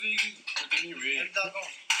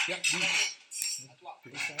Ja,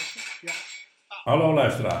 ja. Hallo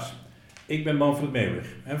luisteraars, ik ben Manfred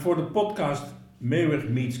Meeuwig en voor de podcast Meeuwig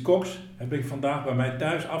Meets Koks heb ik vandaag bij mij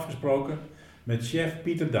thuis afgesproken met chef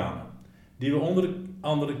Pieter Damen, die we onder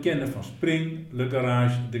andere kennen van Spring, Le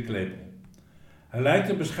Garage, de Klepel. Hij lijkt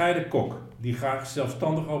een bescheiden kok die graag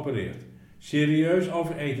zelfstandig opereert, serieus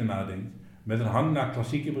over eten nadenkt, met een hang naar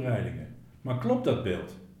klassieke bereidingen. Maar klopt dat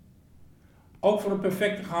beeld? Ook voor een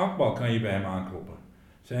perfecte gehaktbal kan je bij hem aankloppen.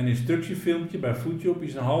 Zijn instructiefilmpje bij YouTube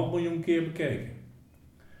is 500.000 keer bekeken.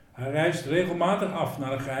 Hij reist regelmatig af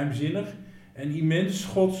naar een geheimzinnig en immens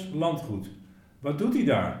Schots landgoed. Wat doet hij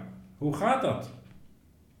daar? Hoe gaat dat?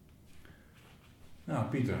 Nou,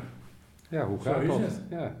 Pieter. Ja, hoe gaat dat? Het?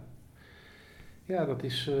 Ja, dat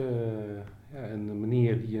is een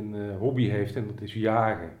meneer die een hobby heeft en dat is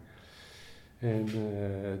jagen. En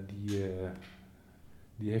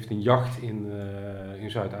die heeft een jacht in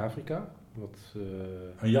Zuid-Afrika.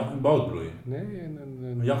 Een boot bedoel je? Nee,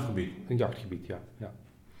 Een jachtgebied? Een jachtgebied, ja.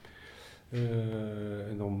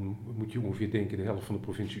 En dan moet je ongeveer denken de helft van de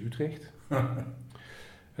provincie Utrecht.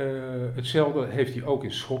 Hetzelfde heeft hij ook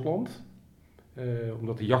in Schotland.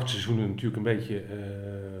 Omdat de jachtseizoenen natuurlijk een beetje...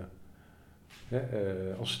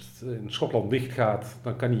 als het in Schotland dicht gaat,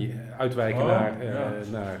 dan kan hij uitwijken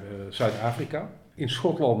naar Zuid-Afrika. In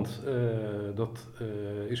Schotland, dat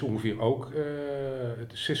is ongeveer ook,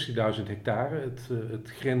 het is 16.000 hectare.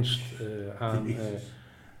 Het grenst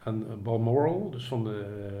aan Balmoral, dus van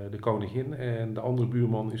de koningin. En de andere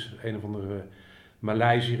buurman is een of andere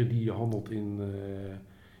Maleisiër die handelt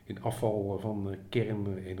in afval van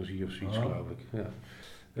kernenergie of zoiets, geloof ik. Ja.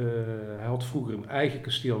 Hij had vroeger een eigen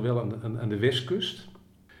kasteel wel aan de westkust.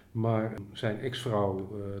 Maar zijn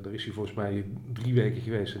ex-vrouw, daar is hij volgens mij 3 weken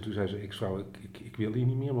geweest. En toen zei zijn ex-vrouw, ik wil hier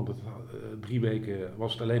niet meer. Want 3 weken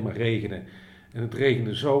was het alleen maar regenen. En het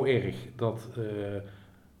regende zo erg dat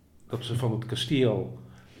ze van het kasteel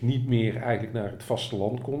niet meer eigenlijk naar het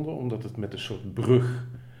vasteland konden. Omdat het met een soort brug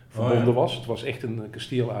verbonden was. Het was echt een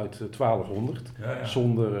kasteel uit 1200. Ja.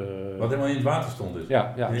 Zonder... Wat helemaal in het water stond dus.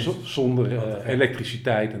 Ja, zonder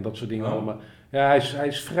elektriciteit en dat soort dingen allemaal. Ja, hij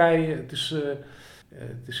is vrij...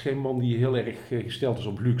 Het is geen man die heel erg gesteld is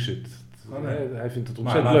op luxe. Hij vindt het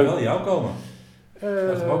ontzettend leuk. Maar wel jou komen.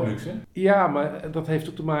 Dat is ook luxe. Ja, maar dat heeft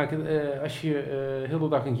ook te maken... als je de hele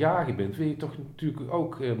dag aan het jagen bent, wil je toch natuurlijk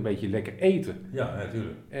ook een beetje lekker eten. Ja,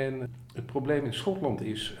 natuurlijk. En het probleem in Schotland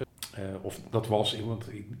is... of dat was, want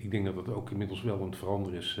ik denk dat het ook inmiddels wel aan het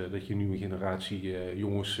veranderen is, dat je nu een generatie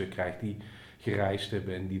jongens krijgt die gereisd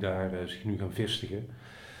hebben en die daar zich nu gaan vestigen.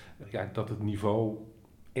 Ja, dat het niveau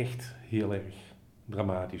echt heel erg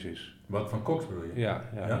dramatisch is. Wat van koks bedoel je? Ja.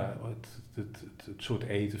 Het soort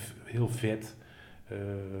eten, heel vet.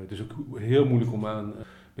 Het is ook heel moeilijk om aan een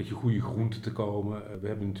beetje goede groenten te komen. We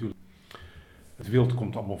hebben natuurlijk... Het wild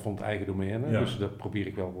komt allemaal van het eigen domein, dus dat probeer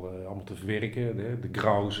ik wel allemaal te verwerken. De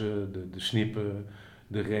grauzen, de snippen,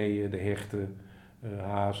 de reeën, de herten,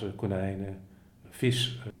 hazen, konijnen,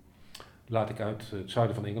 vis. Laat ik uit het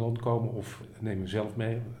zuiden van Engeland komen of neem hem zelf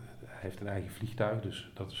mee. Hij heeft een eigen vliegtuig,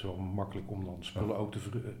 dus dat is wel makkelijk om dan spullen ook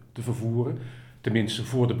te vervoeren. Tenminste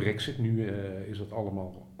voor de Brexit. Nu is dat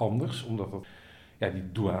allemaal anders, omdat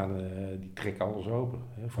die douane die trekken alles open.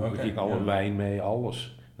 Vroeger ging alle wijn mee,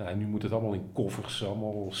 alles. Nou, nu moet het allemaal in koffers,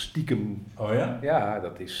 allemaal stiekem. Oh ja? Ja,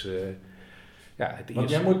 dat is... het Want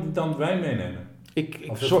jij moet dan wijn meenemen? Ik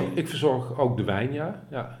verzorg ook de wijn, ja.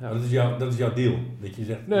 Dat is jouw deal, dat je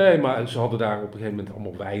zegt... Nee, maar ze hadden daar op een gegeven moment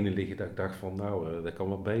allemaal wijnen liggen, dat ik dacht van, dat kan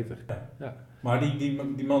wel beter. Ja. Maar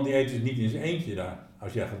die man die eet dus niet in zijn eentje daar,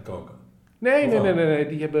 als jij gaat koken? Nee,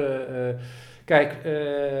 die hebben... Kijk,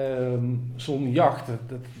 zo'n jacht,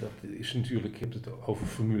 dat is natuurlijk, je hebt het over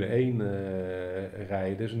Formule 1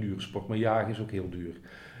 rijden, dat is een dure sport, maar jagen is ook heel duur.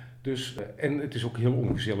 Dus, en het is ook heel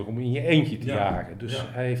ongezellig om in je eentje te jagen.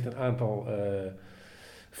 Dus hij heeft een aantal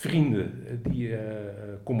vrienden die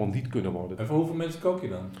commandiet kunnen worden. En voor hoeveel mensen kook je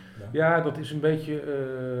dan? Ja, dat is een beetje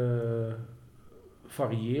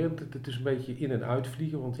variërend. Het is een beetje in- en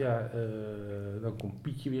uitvliegen, want dan komt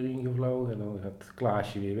Pietje weer ingevlogen en dan gaat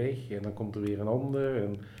Klaasje weer weg en dan komt er weer een ander.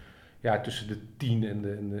 En ja, tussen de 10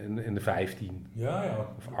 en de 15. Ja.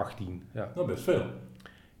 Of 18. Ja. Dat is best veel.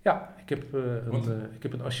 Ja, ik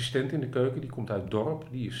heb een assistent in de keuken, die komt uit het dorp,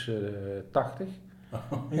 die is 80.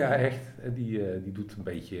 Ja, echt. En die doet een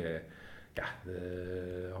beetje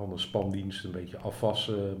de handelspandienst, een beetje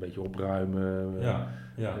afwassen, een beetje opruimen.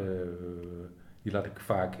 Ja. Die laat ik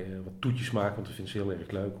vaak wat toetjes maken, want dat vind ze heel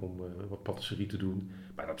erg leuk om wat patisserie te doen.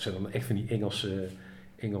 Maar dat zijn dan echt van die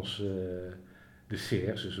Engelse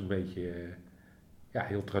desserts, dus een beetje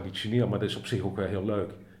heel traditioneel, maar dat is op zich ook wel heel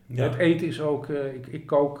leuk. Ja. Het eten is ook, ik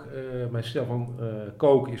kook, mijn stijl van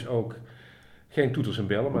koken is ook geen toeters en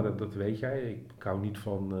bellen, maar dat weet jij. Ik hou niet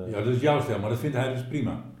van... ja, dat is jouw stijl, maar dat vindt hij dus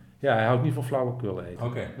prima. Ja, hij houdt niet van flauwekul eten.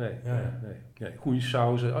 Oké. Nee. Goede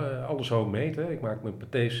sauzen, alles homemade. Hè. Ik maak mijn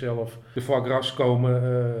patés zelf. De foie gras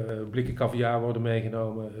komen, blikken caviar worden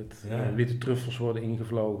meegenomen. Witte truffels worden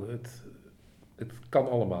ingevlogen. Het kan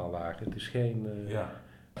allemaal daar. Het is geen...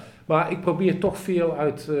 Maar ik probeer toch veel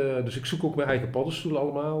uit... dus ik zoek ook mijn eigen paddenstoelen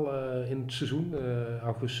allemaal in het seizoen.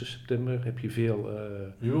 Augustus, september heb je veel...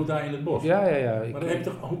 Je wilt daar in het bos? Ja. Maar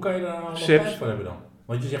hoe kan je daar allemaal tijd voor hebben dan?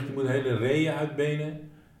 Want je zegt je moet hele reeën uitbenen.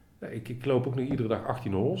 Ja, ik loop ook nu iedere dag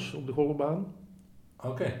 18 holes op de rollenbaan.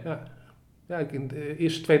 Oké. Ja, in de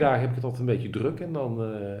eerste 2 dagen heb ik het altijd een beetje druk en dan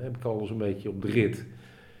heb ik alles een beetje op de rit.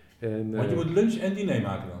 Want je moet lunch en diner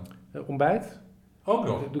maken dan? Ontbijt. Ook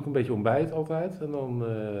nog? Doe ik een beetje ontbijt altijd en dan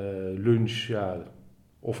lunch,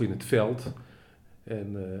 of in het veld.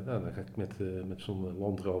 En dan ga ik met zo'n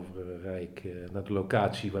landrover naar de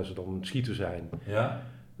locatie waar ze dan aan het schieten zijn. Ja.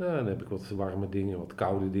 Nou, dan heb ik wat warme dingen, wat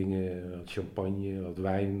koude dingen, wat champagne, wat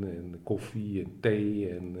wijn en koffie en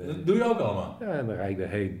thee. Dat doe je ook allemaal? Ja, en dan rijd ik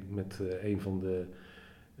daarheen met een van de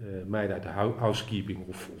meiden uit de housekeeping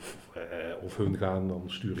of hun gaan, dan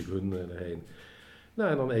stuur ik hun erheen.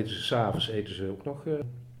 Nou, en dan eten ze 's avonds ook nog 2-3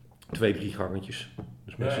 gangetjes.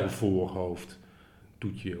 Dus met zo'n voorhoofd, een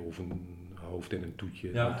toetje of een hoofd en een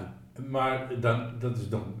toetje. Ja, maar dat is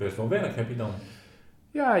dan best wel werk, heb je dan?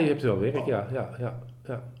 Ja, je hebt wel werk, ja.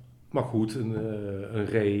 Maar goed, een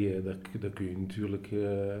ree, daar kun je natuurlijk...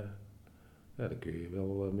 daar kun je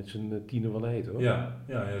wel met z'n 10 van eten, hoor. Ja,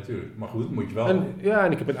 natuurlijk. Maar goed, moet je wel...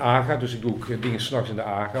 En ik heb een aga, dus ik doe ook dingen 's nachts in de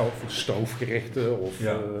aga, of stoofgerechten, of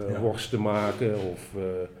worsten maken, of...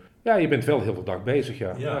 je bent wel heel de dag bezig,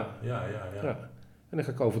 ja. Ja. En dan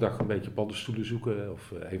ga ik overdag een beetje paddenstoelen zoeken,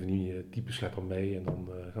 of even die type slepper mee, en dan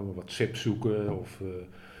gaan we wat sep zoeken, of...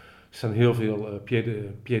 Er staan heel veel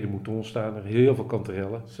pied de mouton staan er, heel veel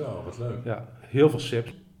kanterellen. Zo, wat leuk. Ja, heel veel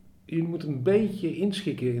seps. Je moet een beetje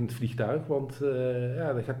inschikken in het vliegtuig, want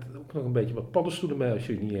er gaat ook nog een beetje wat paddenstoelen mee als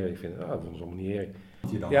je het niet erg vindt. Dat vonden ze allemaal niet erg.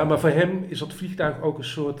 Ja, maar voor hem is dat vliegtuig ook een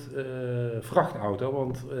soort vrachtauto,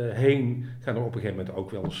 want heen gaan er op een gegeven moment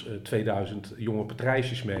ook wel eens 2000 jonge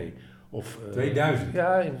patrijsjes mee. Of, 2000?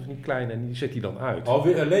 Ja, in die kleine, en die zet hij dan uit.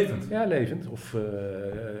 Alweer levend? Ja, levend. Of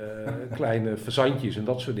kleine fazantjes en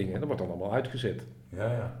dat soort dingen. En dat wordt dan allemaal uitgezet.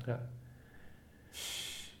 Ja.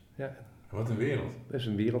 Wat een wereld. Dat is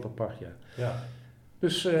een wereld apart, ja.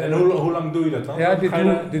 Dus, en hoe lang doe je dat dan? Ja,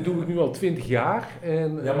 dit doe ik nu al 20 jaar.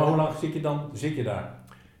 En, maar hoe lang zit je daar?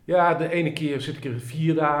 Ja, de ene keer zit ik er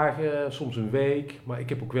 4 dagen, soms een week. Maar ik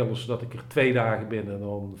heb ook wel eens dat ik er 2 dagen ben en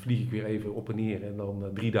dan vlieg ik weer even op en neer. En dan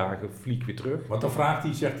 3 dagen vlieg ik weer terug. Want dan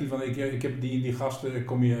zegt hij van ik heb die gasten,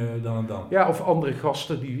 kom je dan en dan? Ja, of andere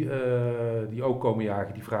gasten die ook komen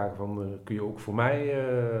jagen, die vragen van kun je ook voor mij...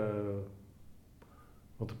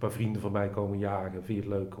 Want een paar vrienden van mij komen jagen, vind je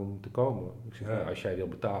het leuk om te komen? Ik zeg, als jij wil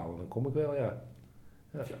betalen, dan kom ik wel, ja.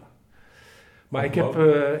 Maar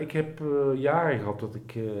ik heb jaren gehad dat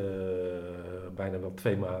ik bijna wel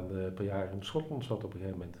 2 maanden per jaar in Schotland zat op een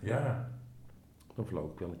gegeven moment. Ja. Dan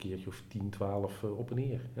vloog ik wel een keertje of 10, 12 op en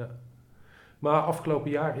neer, ja. Maar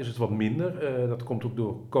afgelopen jaar is het wat minder. Dat komt ook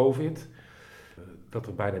door COVID. Dat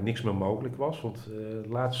er bijna niks meer mogelijk was, want de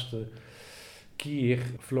laatste... keer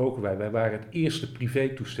vlogen wij waren het eerste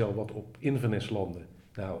privétoestel wat op Inverness landde.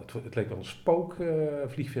 Nou, het leek wel een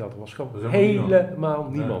spookvliegveld. Er was gewoon helemaal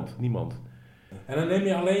niemand. En dan neem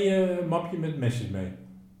je alleen je mapje met mesjes mee? Ik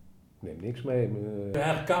neem niks mee. Je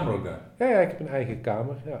eigen kamer ook daar? Ja, ik heb een eigen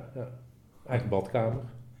kamer, ja. Eigen badkamer.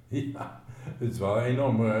 Ja, het is wel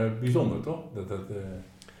enorm bijzonder, toch?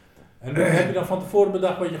 En heb je dan van tevoren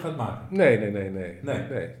bedacht wat je gaat maken? Nee.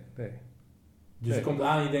 Dus je komt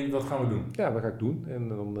aan en je denkt, wat gaan we doen? Ja, wat ga ik doen? En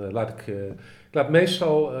dan laat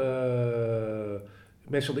meestal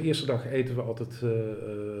de eerste dag eten we altijd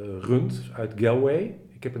rund uit Galway.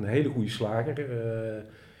 Ik heb een hele goede slager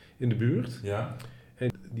in de buurt. Ja. En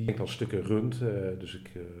die denkt al stukken rund. Dus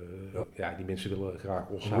die mensen willen graag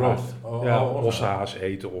ossehaas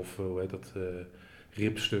eten of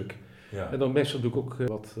ribstuk. Ja. En dan meestal doe ik ook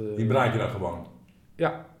wat... die braad je dan gewoon?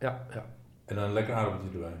 Ja. En dan een lekker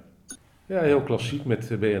aardappeltje erbij? Ja, heel klassiek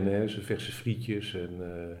met BNS, verse frietjes en...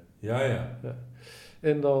 Ja.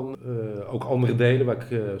 En dan ook andere delen waar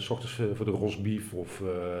ik 's ochtends voor de rosbief of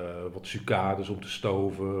wat sucades om te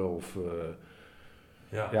stoven of...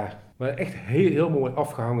 maar echt heel mooi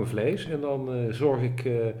afgehangen vlees. En dan zorg ik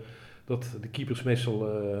dat de keepers meestal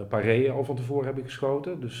een paar reeën al van tevoren hebben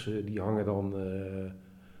geschoten. Dus die hangen dan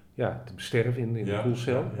te besterven in de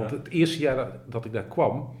koelcel. Want het eerste jaar dat ik daar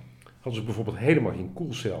kwam, Hadden ze bijvoorbeeld helemaal geen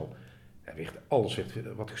koelcel. Alles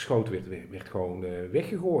wat geschoten werd gewoon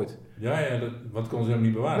weggegooid. Wat konden ze helemaal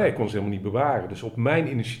niet bewaren? Nee, konden ze helemaal niet bewaren. Dus op mijn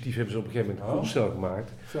initiatief hebben ze op een gegeven moment een koelcel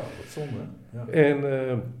gemaakt. Zo, wat zonde. Ja. En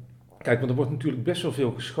kijk, want er wordt natuurlijk best wel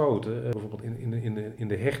veel geschoten. Bijvoorbeeld in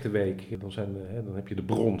de hertenweek, dan heb je de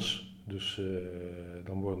brons. Dus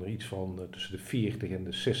dan worden er iets van tussen de 40 en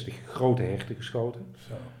de 60 grote herten geschoten.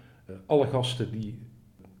 Zo. Alle gasten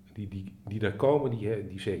die daar komen,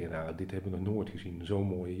 die zeggen, nou, dit hebben we nog nooit gezien, zo'n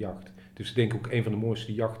mooie jacht. Het is denk ik ook een van de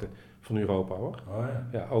mooiste jachten van Europa, hoor. Oh, ja.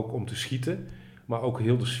 Ja, ook om te schieten, maar ook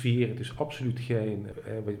heel de sfeer. Het is absoluut geen,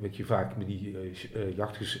 wat je vaak met die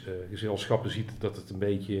jachtgezelschappen ziet, dat het een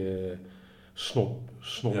beetje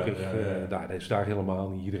snokkig. Dat is daar helemaal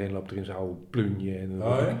niet. Iedereen loopt er in zijn oude plunje en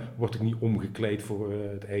wordt er niet omgekleed voor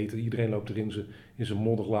het eten. Iedereen loopt er in zijn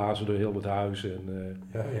modderlazen door heel het huis.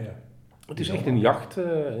 Het is echt een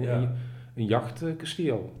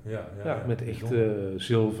jachtkasteel. Met echt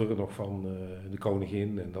zilver nog van de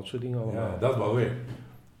koningin en dat soort dingen allemaal. Ja, dat wel weer.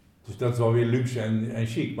 Dus dat is wel weer luxe en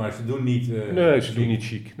chic, maar ze doen niet... nee, ze doen niet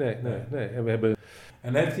chic. Nee. En we hebben...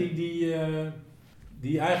 En heeft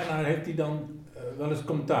die eigenaar, heeft hij dan wel eens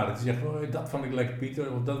commentaar? Dat hij zegt, dat vond ik lekker,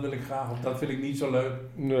 Pieter, of dat wil ik graag, of dat vind ik niet zo leuk?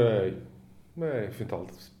 Nee, ik vind het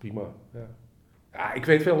altijd prima. Ja, ik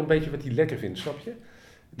weet wel een beetje wat hij lekker vindt, snap je?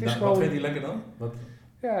 Wat vindt hij lekker dan?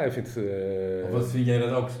 Ja, hij vindt... of wat vind jij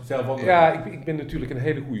dat ook zelf ook? Ja, ik ben natuurlijk een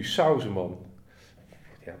hele goede sausenman.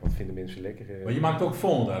 Ja, wat vinden mensen lekker? Maar je maakt ook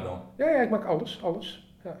fond daar dan? Ja, ik maak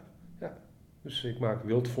alles. Ja. Dus ik maak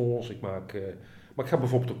wildfons, maar ik ga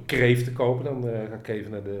bijvoorbeeld ook kreeften kopen. Dan ga ik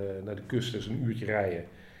even naar de kust, dus een uurtje rijden.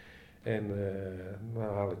 En dan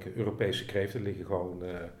haal ik Europese kreeften. Er liggen gewoon...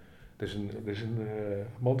 er is een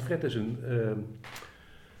Manfred, is een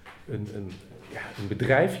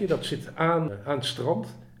bedrijfje dat zit aan het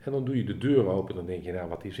strand. En dan doe je de deur open. Dan denk je, nou,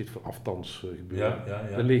 wat is dit voor aftans gebeuren? Ja.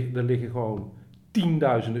 Daar liggen gewoon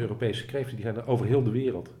 10.000 Europese kreeften. Die gaan over heel de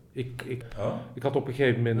wereld. Ik had op een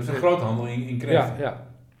gegeven moment... Dat is een groothandel in kreeften. Ja.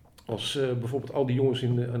 Als bijvoorbeeld al die jongens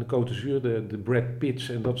aan de Côte d'Azur, de Brad Pitts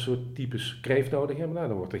en dat soort types kreeft nodig hebben, nou,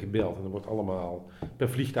 dan wordt er gebeld en dan wordt allemaal per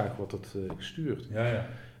vliegtuig gestuurd. Ja.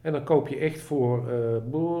 En dan koop je echt voor,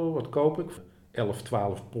 wat koop ik? 11,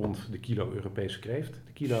 12 pond de kilo Europese kreeft.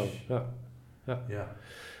 De kilo, ja.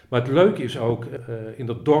 Maar het leuke is ook, in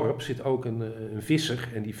dat dorp zit ook een visser.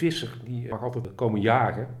 En die visser die mag altijd komen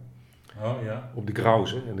jagen op de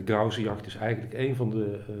grauzen. En de grauzenjacht is eigenlijk een van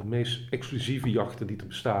de meest exclusieve jachten die er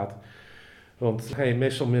bestaat. Want dan ga je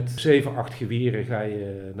meestal met 7, 8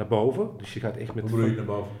 geweren naar boven. Dus je gaat echt met... Hoe bedoel je naar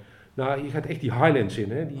boven? Nou, je gaat echt die highlands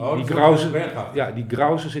in. Hè? Die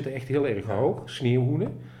grauzen zitten echt heel erg hoog,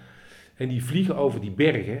 sneeuwhoenen. En die vliegen over die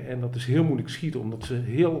bergen en dat is heel moeilijk schieten omdat ze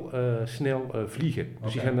heel snel vliegen.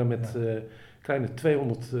 Dus die gaan dan met kleine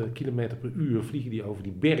 200 kilometer per uur vliegen die over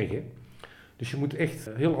die bergen. Dus je moet echt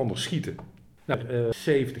heel anders schieten. Nou,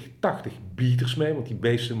 70, 80 beaters mee, want die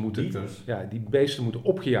beesten moeten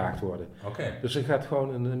opgejaagd worden. Dus er gaat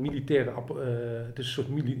gewoon een militaire, het is een soort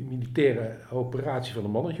militaire operatie van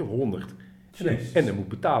een mannetje of 100. En er moet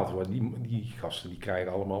betaald worden. Die gasten die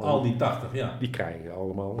krijgen allemaal... Al die 80, ja. Die krijgen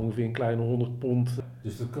allemaal ongeveer een kleine 100 pond.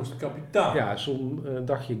 Dus dat kost kapitaal. Ja, zo'n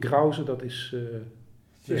dagje grauzen, dat is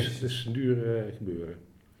een duur gebeuren.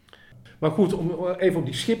 Maar goed, om even op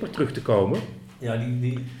die schipper terug te komen. Ja,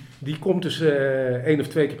 die komt dus 1 of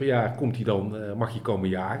 2 keer per jaar mag je komen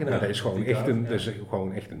jagen. Nou, dat is gewoon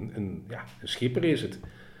echt een schipper is het.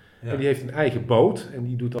 Ja. En die heeft een eigen boot en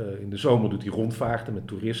die doet in de zomer doet hij rondvaarten met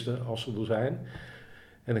toeristen als ze er zijn.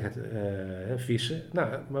 En dan gaat vissen.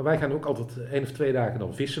 Nou, maar wij gaan ook altijd 1 of 2 dagen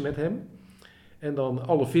dan vissen met hem. En dan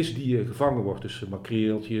alle vis die gevangen wordt, dus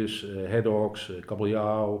makreeltjes, haddocks,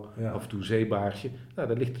 kabeljauw, af en toe zeebaartje. Nou,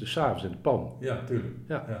 dat ligt dus 's avonds in de pan. Ja, tuurlijk.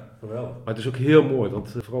 Ja, geweldig. Maar het is ook heel mooi,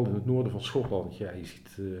 want vooral in het noorden van Schotland, je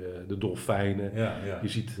ziet de dolfijnen, je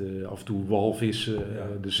ziet af en toe walvissen,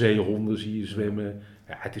 de zeehonden zie je zwemmen.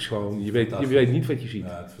 Ja, het is gewoon, je weet niet wat je ziet.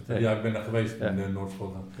 Ja, ik ben daar geweest in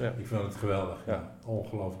Noord-Schotland. Ja. Ik vind het geweldig. Ja.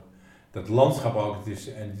 Ongelooflijk. Dat landschap ook, het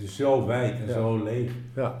is zo wijd en zo leeg.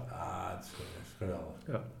 Ja. Het is geweldig.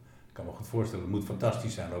 Ja. Ik kan me goed voorstellen, het moet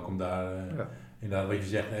fantastisch zijn ook om daar, inderdaad wat je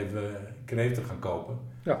zegt, even kreeft te gaan kopen.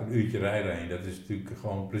 Ja. Een uurtje rijden heen, dat is natuurlijk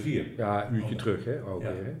gewoon plezier. Ja, een uurtje terug hè, ook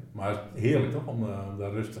weer. Hè? Maar heerlijk toch, om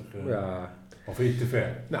daar rustig... Of vind je het te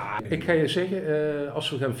ver? Nou, ik ga je zeggen, als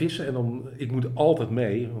we gaan vissen en dan, ik moet altijd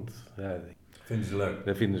mee, want... vinden ze leuk?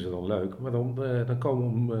 Dat vinden ze dan leuk, maar dan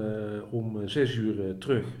komen we om 6 uur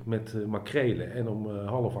terug met makrelen en om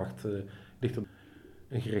 7:30 ligt er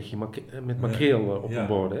een gerechtje met makreel op een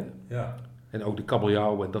bord. Hè? Ja. En ook de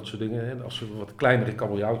kabeljauw en dat soort dingen. En als we wat kleinere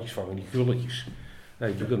kabeljauwtjes vangen, die gulletjes,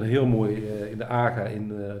 je doet dan heel mooi in de aga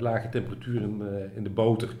in lage temperaturen in de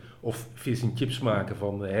boter of vis en chips maken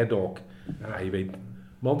van haddock. Je weet,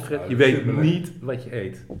 Manfred, je weet niet wat je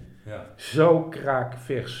eet. Ja. Zo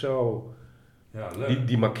kraakvers, zo. Ja, leuk.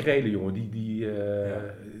 Die makrelen, jongen,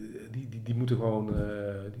 die moeten gewoon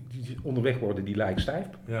die onderweg worden, die lijken stijf.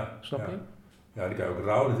 Ja. Snap je? Ja, die kan je ook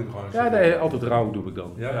rauw natuurlijk gewoon. Ja, nee, altijd rauw doe ik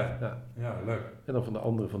dan. Ja, leuk. En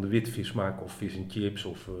dan van de witvis maken of vis en chips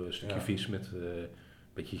of een stukje vis met een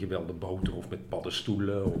beetje gewelde boter of met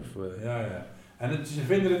paddenstoelen. Ja. En ze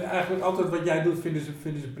vinden het eigenlijk altijd wat jij doet, vinden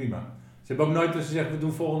ze prima. Ze hebben ook nooit dat ze zeggen, we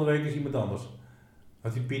doen volgende week eens iemand anders.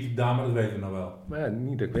 Want die Pieter Damen, dat weten we nou wel. Maar ja,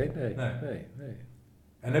 niet dat ik weet, nee.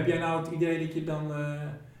 En heb jij nou het idee dat je dan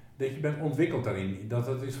dat je bent ontwikkeld daarin? Dat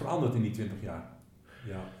het is veranderd in die 20 jaar?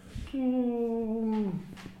 Ja.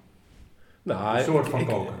 Nou, een soort van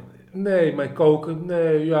koken? Nee, mijn koken,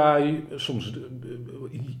 soms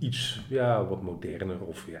iets wat moderner.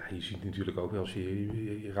 Of je ziet natuurlijk ook wel,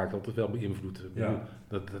 je raakt altijd wel beïnvloed. Ja.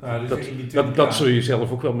 Dat zul je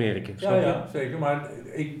zelf ook wel merken. Ja, zeker. Maar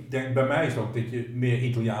ik denk, bij mij is het ook dat je meer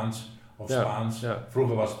Italiaans of Spaans. Ja.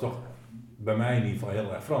 Vroeger was het toch bij mij in ieder geval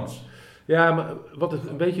heel erg Frans. Ja, maar wat het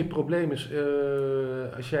een beetje het probleem is,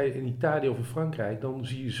 als jij in Italië of in Frankrijk, dan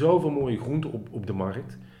zie je zoveel mooie groenten op de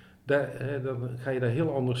markt. Dan ga je daar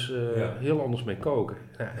heel anders mee koken.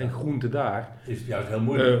 En groenten daar. Is het juist heel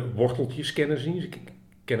moeilijk. Worteltjes kennen ze niet. Ik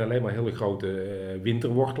ken alleen maar hele grote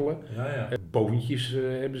winterwortelen. Ja. Boontjes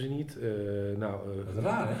hebben ze niet. Dat is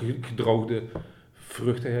raar, hè? Gedroogde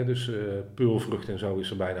vruchten, dus peulvruchten en zo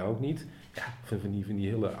is er bijna ook niet. Ja, van die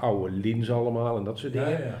hele oude lins allemaal en dat soort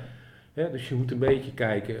dingen. Ja, dus je moet een beetje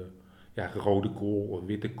kijken. Ja, rode kool,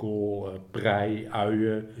 witte kool, prei,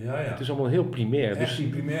 uien. Ja. Het is allemaal heel primair. Echt die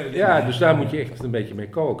primaire dingen. Ja, dus daar moet je echt een beetje mee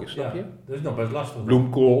koken, snap je? Dat is nog best lastig.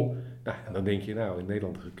 Bloemkool. Nou, en dan denk je, in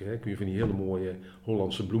Nederland kun je van die hele mooie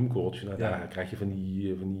Hollandse bloemkooltjes. Daar krijg je van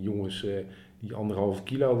die jongens die 1,5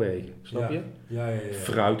 kilo wegen, snap je? Ja.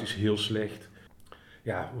 Fruit is heel slecht.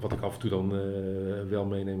 Ja, wat ik af en toe dan wel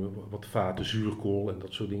meeneem, wat vaten, zuurkool en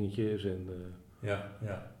dat soort dingetjes. En,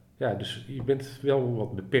 Ja, dus je bent wel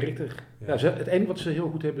wat beperkter. Ja. Het enige wat ze heel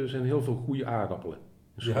goed hebben zijn heel veel goede aardappelen.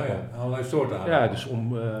 Allerlei soorten aardappelen. Ja, dus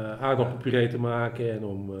om aardappelpuree te maken en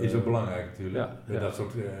om... is ook belangrijk natuurlijk, dat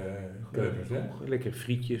soort keukens, hè? Lekker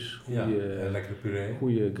frietjes, lekkere puree.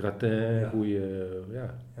 Goede gratin,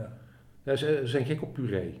 Ja, ze zijn gek op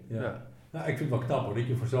puree. Ja. Nou, ik vind het wel knap hoor, dat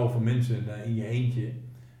je voor zoveel mensen in je eentje,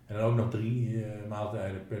 en dan ook nog 3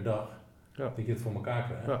 maaltijden per dag, dat je het voor elkaar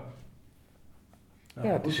krijgt.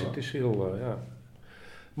 Het is heel,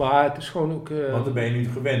 Maar het is gewoon ook... Want dan ben je nu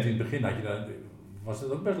gewend. In het begin was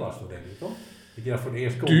het ook best lastig, denk ik, toch? Dat je daar voor het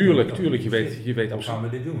eerst komt. Tuurlijk. Je weet hoe gaan we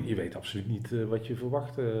dit doen? Je weet absoluut niet wat je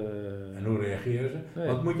verwacht. En hoe reageren ze? Nee.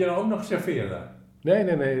 Wat moet je dan ook nog serveren daar? Nee.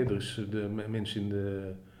 Er is de mensen in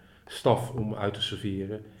de staf om uit te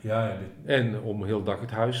serveren. En om heel de dag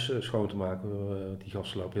het huis schoon te maken. Die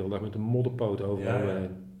gasten lopen heel de dag met een modderpoot overal heen.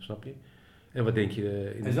 Snap je? En wat denk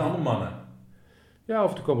je... En zijn allemaal mannen? Ja,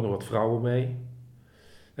 of er komen nog wat vrouwen mee.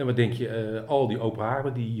 En wat denk je, al die open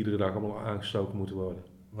haarden die iedere dag allemaal aangestoken moeten worden.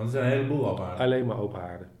 Want er zijn een heleboel open haarden. Alleen maar open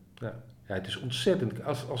haarden. Ja, het is ontzettend.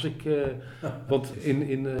 Als ik,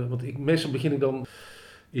 meestal begin ik dan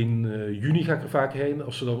in juni ga ik er vaak heen.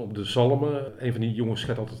 Als ze dan op de zalmen, een van die jongens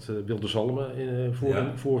gaat altijd wilde zalmen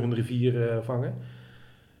voor een rivier vangen.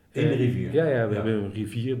 In de rivier? Ja, we hebben een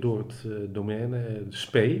rivier door het domein,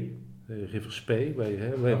 Spee. River Spee,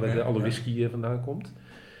 waar alle whisky vandaan komt.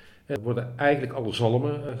 Er worden eigenlijk alle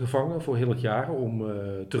zalmen gevangen voor heel het jaar om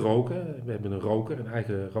te roken. We hebben een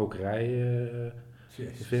eigen rokerij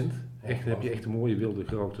vindt. Heb je echt een mooie wilde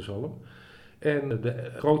gerookte zalm. En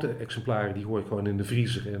de grote exemplaren die gooi ik gewoon in de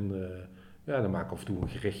vriezer en dan maak ik af en toe een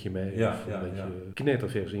gerechtje mee. Of een beetje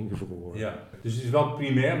knettervers ingevroren. Ja, dus het is wel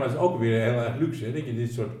primair, maar het is ook weer heel erg luxe, hè, dat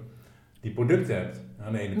je die producten hebt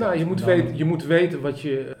aan de ene kant. Nou, je moet weten wat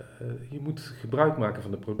je moet gebruik maken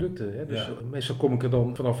van de producten. Hè. Dus meestal kom ik er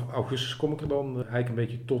dan, vanaf augustus eigenlijk een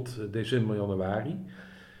beetje tot december, januari.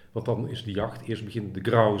 Want dan is de jacht. Eerst begint de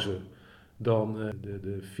grauzen, dan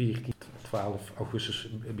de 14, 12 augustus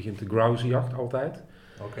begint de grauzenjacht altijd.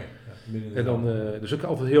 Oké. En dan, dat is ook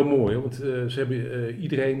altijd heel mooi, hoor, want ze hebben,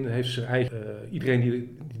 iedereen heeft zijn eigen, iedereen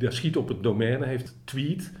die daar schiet op het domein heeft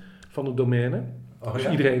tweet van het domein. Dus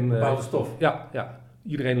iedereen... bepaalde stof? Ja.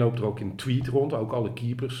 Iedereen loopt er ook in tweet rond, ook alle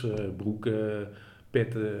keepers, broeken,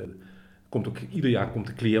 petten. Ieder jaar komt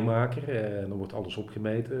de kleermaker en dan wordt alles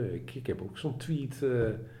opgemeten. Ik heb ook zo'n tweet.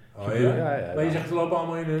 Maar je zegt ze lopen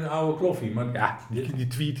allemaal in een oude kloffie. Maar ja, die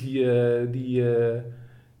tweet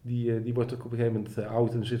Die wordt ook op een gegeven moment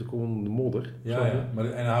oud en zit ook onder de modder. Ja. Maar,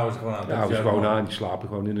 en dan houden ze gewoon aan. Ja, houden ze gewoon aan, die slapen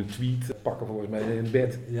gewoon in een tweet, pakken volgens mij in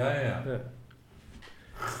bed. Ja.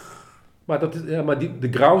 Maar, de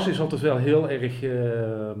grouse is altijd wel heel erg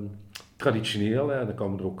traditioneel. Hè. Dan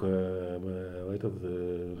komen er ook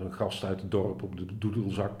zo'n gast uit het dorp op de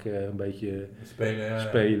doedelzak een beetje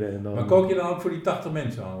spelen. En dan... Maar kook je dan ook voor die 80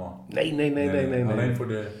 mensen allemaal? Nee. Alleen voor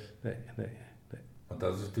de... Nee. Want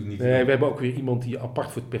dat is natuurlijk niet... Nee, we hebben ook weer iemand die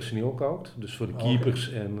apart voor het personeel kookt. Dus voor de keepers.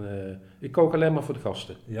 Okay. En ik kook alleen maar voor de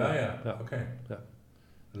gasten. Ja. Oké. Ja.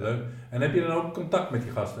 Leuk. En heb je dan ook contact met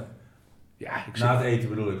die gasten? Ja, na het eten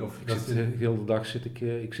bedoel ik? Of de hele dag zit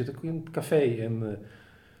ik ook in het café en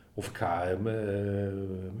of ik ga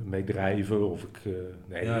mee drijven of ik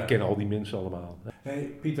ken al die mensen allemaal. Hey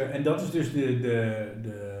Pieter, en dat is dus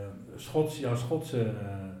jouw Schotse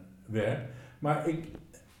werk, maar ik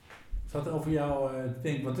zat over jou te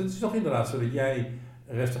denken, want het is toch inderdaad zo dat jij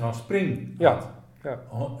restaurant Spring had? Ja.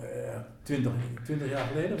 20 jaar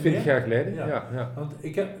geleden? 20 jaar geleden, ja. Want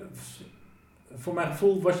voor mijn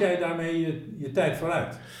gevoel was jij daarmee je tijd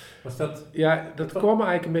vooruit. Was dat... Ja, dat kwam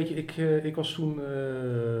eigenlijk een beetje... Ik was toen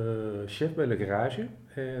chef bij de garage.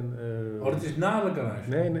 En, dat is na de garage?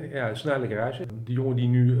 Nee, het is na de garage. Die jongen die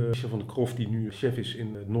nu, Michel van der Kroft, die nu chef is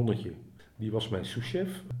in het Nonnetje, die was mijn souschef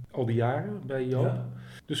al die jaren bij Joop. Ja.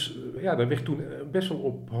 Dus daar werd toen best wel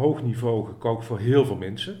op hoog niveau gekookt voor heel veel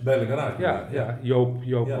mensen. Bij de garage? Ja.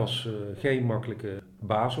 Joop was geen makkelijke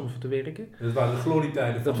baas om voor te werken. Dat waren de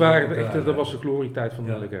glorietijden van dat was de glorietijd van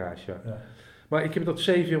de garage, ja. Maar ik heb dat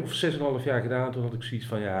 7 of 6,5 jaar gedaan. Toen had ik zoiets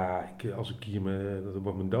van, als ik hier dat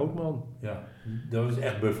wordt mijn dood, man. Ja, dat was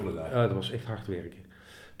echt buffelen daar. Ja, dat was echt hard werken.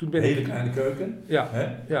 Hele kleine keuken?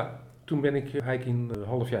 Ja. Toen ben ik eigenlijk een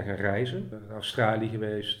half jaar gaan reizen. Naar Australië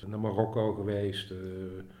geweest, naar Marokko geweest.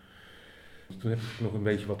 Toen heb ik nog een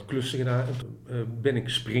beetje wat klussen gedaan. Ben ik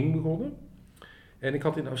Spring begonnen. En ik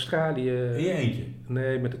had in Australië... In je eentje?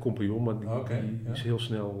 Nee, met een compagnon, maar die is heel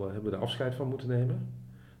snel, hebben we er afscheid van moeten nemen.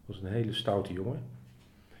 Dat was een hele stoute jongen.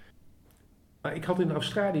 Maar ik had in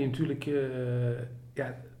Australië natuurlijk,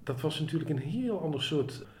 dat was natuurlijk een heel ander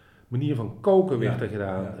soort manier van koken werd er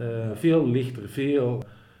gedaan. Veel lichter,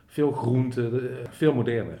 veel groenten, veel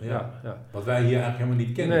moderner. Ja. Wat wij hier eigenlijk helemaal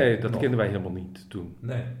niet kennen. Nee, dat kenden wij helemaal niet toen.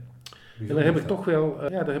 Nee. En daar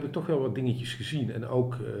heb ik toch wel wat dingetjes gezien. En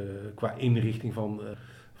ook qua inrichting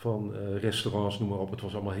van restaurants, noem maar op. Het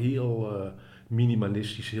was allemaal heel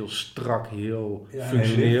minimalistisch, heel strak, heel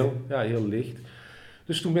functioneel. Heel licht.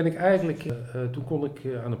 Dus toen ben ik eigenlijk, toen kon ik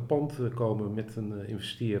aan een pand komen met een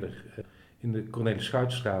investeerder in de Cornelis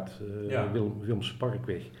Schuitstraat, Wilmse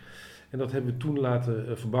Parkweg. En dat hebben we toen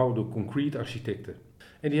laten verbouwen door concrete architecten.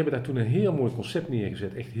 En die hebben daar toen een heel mooi concept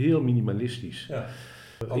neergezet, echt heel minimalistisch. Ja.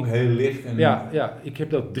 Ook heel licht. En ja, ik heb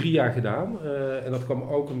dat 3 jaar gedaan. En dat kwam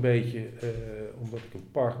ook een beetje omdat ik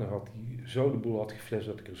een partner had die zo de boel had geflasht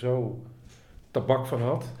dat ik er zo tabak van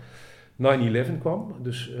had. 9/11 kwam,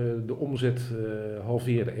 dus de omzet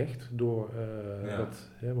halveerde echt door dat,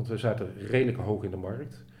 want we zaten redelijk hoog in de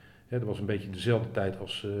markt. Dat was een beetje dezelfde tijd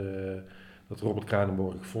als dat Robert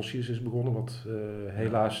Kranenborg Vosjes is begonnen, wat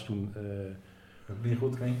helaas toen... niet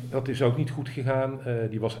goed ging? Dat is ook niet goed gegaan.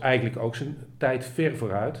 Die was eigenlijk ook zijn tijd ver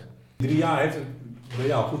vooruit. 3 jaar heeft het bij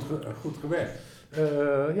jou goed gewerkt?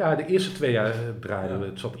 De eerste 2 jaar draaiden we.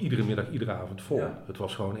 Het zat iedere middag, iedere avond vol. Ja. Het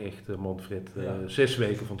was gewoon echt, Manfred, 6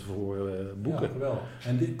 weken van tevoren boeken. Ja, geweldig.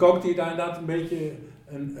 En kookte je daar inderdaad een beetje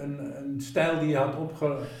een stijl die je had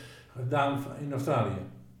opgedaan in Australië?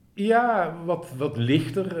 Ja, wat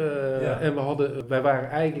lichter. En wij waren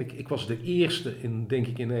eigenlijk, ik was de eerste denk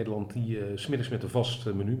ik in Nederland die 's middags met een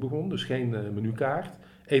vast menu begon. Dus geen menukaart.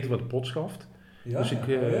 Eten wat de pot schaft. Ja,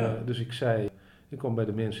 dus ik zei, ik kwam bij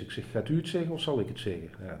de mensen, ik zeg, gaat u het zeggen of zal ik het zeggen?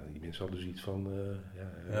 Ja, die mensen hadden zoiets van,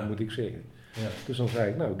 wat moet ik zeggen? Ja. Dus dan zei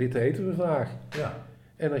ik, nou, dit eten we vandaag. Ja.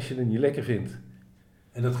 En als je het niet lekker vindt.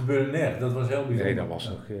 En dat gebeurde nergens, dat was heel bijzonder. Nee,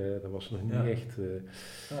 dat was nog niet echt.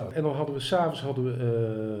 En dan hadden we s'avonds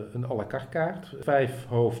een à la carte kaart. 5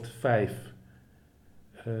 hoofd, 5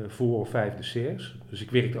 voor of 5 desserts. Dus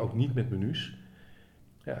ik werkte ook niet met menus.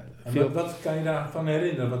 Ja, en wat kan je daarvan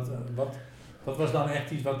herinneren? Wat was dan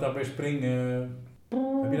echt iets wat daar bij Spring...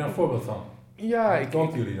 heb je daar een voorbeeld van? Ja,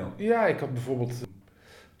 jullie dan? Ja, ik had bijvoorbeeld...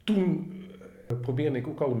 Toen probeerde ik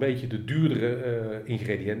ook al een beetje de duurdere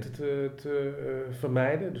ingrediënten te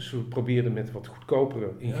vermijden. Dus we probeerden met wat goedkopere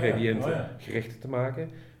ingrediënten gerechten te maken.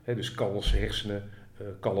 Dus kalfshersenen,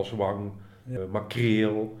 kalfswang,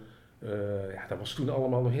 makreel. Dat was toen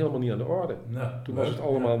allemaal nog helemaal niet aan de orde. Toen was het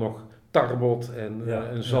allemaal nog tarbot en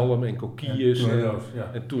zalm en coquilles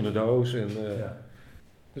en tournedoos.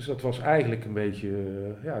 Dus dat was eigenlijk een beetje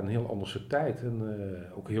een heel ander soort tijd. En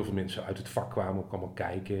ook heel veel mensen uit het vak kwamen ook allemaal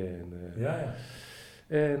kijken.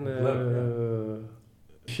 En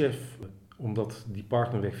chef, omdat die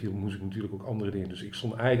partner wegviel, moest ik natuurlijk ook andere dingen. Dus ik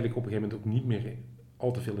stond eigenlijk op een gegeven moment ook niet meer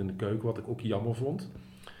al te veel in de keuken, wat ik ook jammer vond.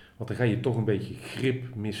 Want dan ga je toch een beetje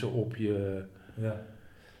grip missen op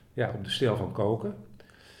op de stijl van koken.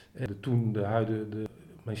 En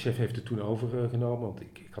mijn chef heeft het toen overgenomen, want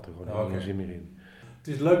ik had er gewoon geen zin meer in. Het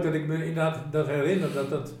is leuk dat ik me inderdaad dat herinner,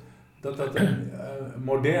 dat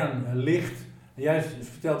modern licht. Jij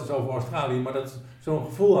vertelt dus over Australië, maar zo'n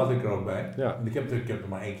gevoel had ik er ook bij. Ja. Want ik heb er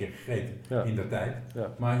maar 1 keer gegeten in der tijd.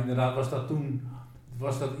 Ja. Maar inderdaad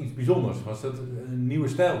was dat iets bijzonders. Was dat een nieuwe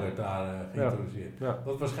stijl werd daar geïntroduceerd. Ja.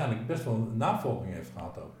 Wat waarschijnlijk best wel navolging heeft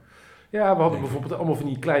gehad ook. Ja, we hadden bijvoorbeeld allemaal van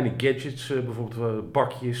die kleine gadgets, bijvoorbeeld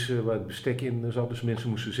bakjes waar het bestek in zat. Dus mensen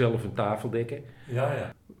moesten zelf een tafel dekken.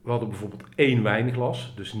 Ja. We hadden bijvoorbeeld 1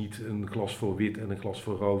 wijnglas, dus niet een glas voor wit en een glas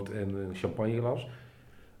voor rood en een champagneglas.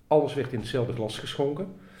 Alles werd in hetzelfde glas geschonken.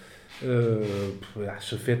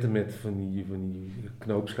 Servetten met van die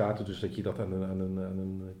knoopsgaten, dus dat je dat aan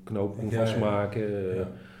een knoop kon vastmaken. Ja.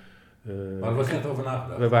 Maar er was echt over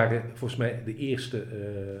nagedacht. We waren volgens mij de eerste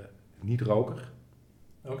niet-roker.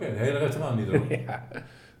 Oké, de hele restaurant niet-roker.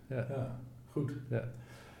 Ja, goed. Ja.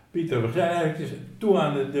 Pieter, we zijn eigenlijk toe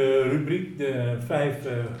aan de rubriek, de 5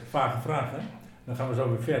 vage vragen. Dan gaan we zo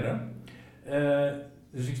weer verder.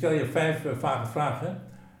 Dus ik stel je 5 vage vragen.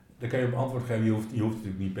 Daar kan je op antwoord geven. Je hoeft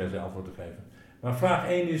natuurlijk niet per se antwoord te geven. Maar vraag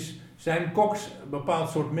 1 is, zijn koks een bepaald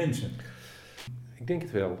soort mensen? Ik denk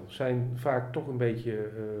het wel. Zijn vaak toch een beetje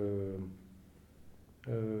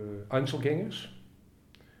Einzelgängers.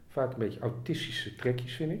 Vaak een beetje autistische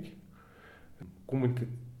trekjes, vind ik.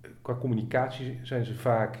 Qua communicatie zijn ze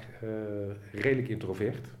vaak redelijk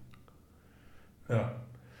introvert. Ja.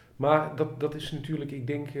 Maar dat is natuurlijk, ik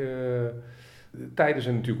denk, de tijden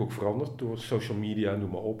zijn natuurlijk ook veranderd door social media, noem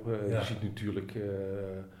maar op. Je ziet natuurlijk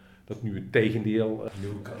dat nu het tegendeel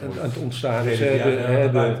aan het ontstaan is.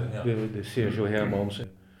 De Sergio Hermans,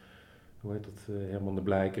 hoe heet dat, Herman de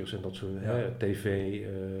Blijkers en dat soort tv,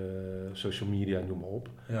 social media, noem maar op.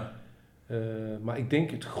 Ja. Maar ik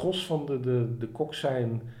denk het gros van de koks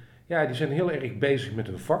zijn, die zijn heel erg bezig met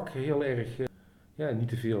hun vak, heel erg, niet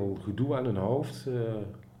te veel gedoe aan hun hoofd.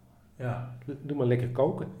 Doe maar lekker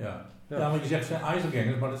koken. Ja, want je zegt zijn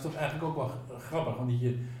Einzelgängers, maar dat is toch eigenlijk ook wel grappig, want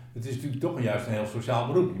het is natuurlijk toch juist een heel sociaal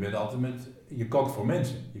beroep. Je bent altijd je kookt voor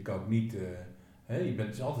mensen, je kookt niet, je bent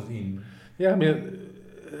dus altijd in. Ja, maar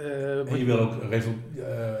en je wil ook contact.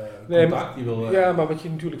 Maar wat je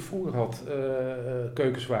natuurlijk vroeger had,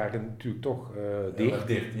 keukens waren natuurlijk toch dicht.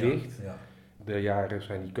 Ja. De jaren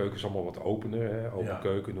zijn die keukens allemaal wat opener, open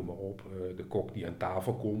keuken, noem maar op. De kok die aan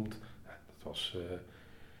tafel komt, dat was.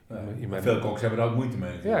 Veel koks hebben daar ook moeite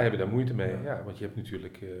mee. Ja, hebben daar moeite mee. Ja, want je hebt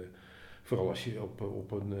natuurlijk, vooral als je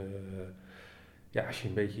op een, als je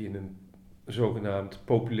een beetje in een zogenaamd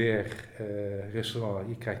populair restaurant,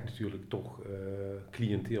 je krijgt natuurlijk toch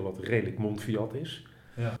cliënteel wat redelijk mondfiat is.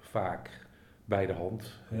 Ja. Vaak bij de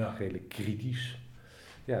hand, redelijk kritisch.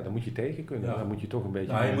 Ja, dan moet je tegen kunnen. Dan moet je toch een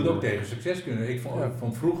beetje. Nou, je moet ook tegen succes kunnen. Ik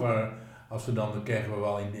vond vroeger, als we dan kregen we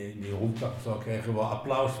wel in die hoektak, kregen we wel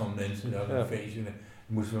applaus van mensen. Een feestje.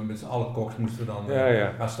 Moesten we met z'n allen koks dan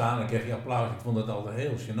gaan staan en dan kreeg je applaus. Ik vond dat altijd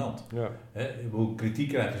heel gênant. Ja. Hoe kritiek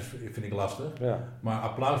krijgen vind ik lastig. Ja. Maar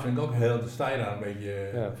applaus vind ik ook heel, dan sta je daar een beetje.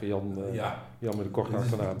 Van Jan met de korte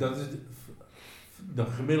achternaam. De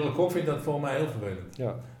gemiddelde kok vindt dat volgens mij heel vervelend.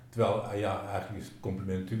 Ja. Terwijl, eigenlijk is het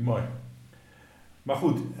compliment natuurlijk mooi. Maar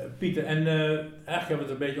goed, Pieter, en eigenlijk hebben we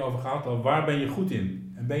het een beetje over gehad. Waar ben je goed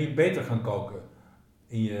in? En ben je beter gaan koken?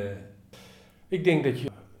 Ik denk dat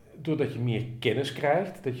doordat je meer kennis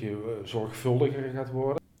krijgt, dat je zorgvuldiger gaat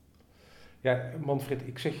worden. Ja, Manfred,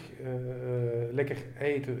 ik zeg lekker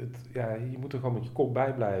eten. Je moet er gewoon met je kop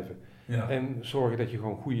bij blijven. Ja. En zorgen dat je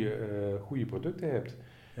gewoon goede producten hebt.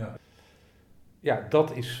 Ja,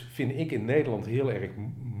 dat is, vind ik, in Nederland heel erg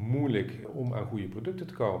moeilijk om aan goede producten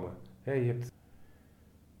te komen. Je hebt,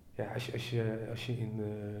 als je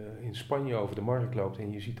in Spanje over de markt loopt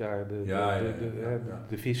en je ziet daar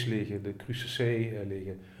de vis liggen, de crustacee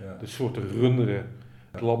liggen, de soorten runderen,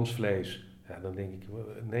 het lamsvlees. Ja, dan denk ik,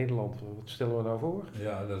 Nederland, wat stellen we nou voor?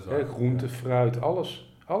 Ja, dat is waar. Groente, fruit, alles.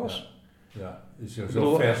 Ja, is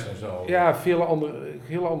zo vers en zo. Ja,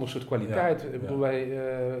 heel ander soort kwaliteit. Ik bedoel, wij...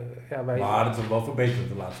 Maar het is wel verbeterd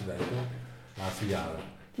de laatste tijd, hoor. De laatste jaren.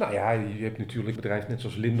 Nou ja, je hebt natuurlijk bedrijven net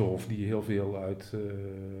zoals Lindenhof die heel veel uit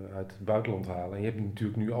het buitenland halen. En je hebt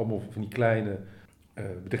natuurlijk nu allemaal van die kleine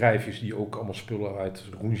bedrijfjes die ook allemaal spullen uit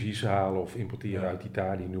Rungis halen of importeren uit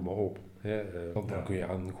Italië, noem maar op. Want dan kun je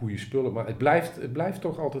aan goede spullen. Maar het blijft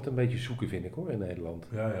toch altijd een beetje zoeken, vind ik hoor, in Nederland.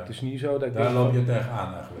 Ja. Het is niet zo dat ik... Daar loop je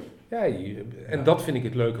tegenaan eigenlijk. En dat vind ik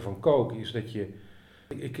het leuke van koken, is dat je...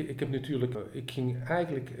 Ik heb natuurlijk... Ik ging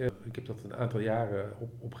eigenlijk... ik heb dat een aantal jaren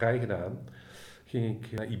op rij gedaan. Ging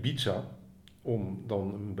ik naar Ibiza om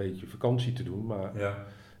dan een beetje vakantie te doen. Maar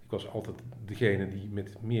ik was altijd degene die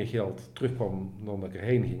met meer geld terugkwam dan dat ik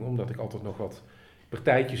erheen ging. Omdat ik altijd nog wat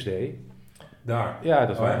partijtjes deed. Daar? Ja,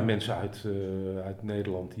 dat waren mensen uit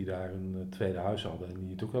Nederland die daar een tweede huis hadden. En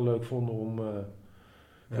die het ook wel leuk vonden om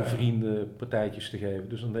voor vrienden partijtjes te geven.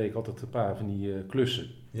 Dus dan deed ik altijd een paar van die klussen.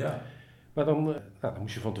 Ja. Maar dan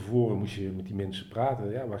moest je van tevoren met die mensen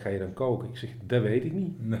praten. Ja, waar ga je dan koken? Ik zeg, dat weet ik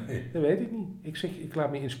niet. Nee. Dat weet ik niet. Ik zeg, ik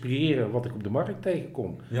laat me inspireren wat ik op de markt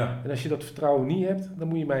tegenkom. Ja. En als je dat vertrouwen niet hebt, dan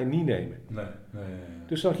moet je mij niet nemen. Nee.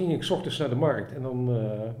 Dus dan ging ik 's ochtends naar de markt en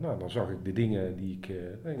dan zag ik de dingen die ik...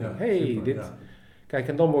 super, dit... Ja. Kijk,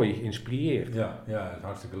 en dan word je geïnspireerd. Ja, dat is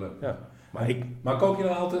hartstikke leuk. Ja. Maar kook je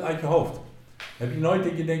dan altijd uit je hoofd? Heb je nooit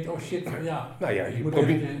dat je denkt, oh shit, Nou ja,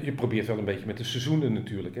 je probeert wel een beetje met de seizoenen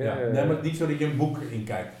natuurlijk. Hè? Ja. Nee, maar niet zo dat je een boek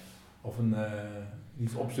inkijkt. Of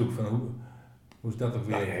iets opzoekt van hoe is dat ook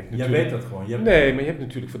weer? Jij weet dat gewoon. Maar je hebt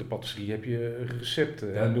natuurlijk voor de patisserie heb je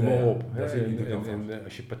recepten, noem maar op. En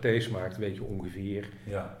als je pâtés maakt, weet je ongeveer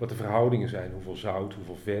wat de verhoudingen zijn. Hoeveel zout,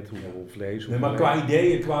 hoeveel vet, hoeveel vlees. Nee, maar qua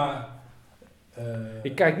ideeën,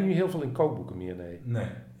 ik kijk niet heel veel in kookboeken meer, nee. Nee.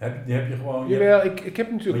 Heb je gewoon... Jawel, ik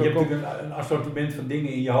heb natuurlijk ook... Je hebt een assortiment van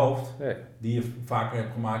dingen in je hoofd, die je vaker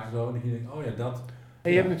hebt gemaakt en zo. En dat je denkt, oh ja, dat...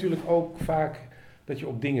 En je hebt natuurlijk ook vaak dat je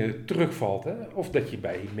op dingen terugvalt, hè. Of dat je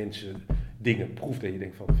bij mensen dingen proeft en je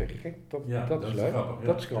denkt van, verrek, dat is leuk, grappig,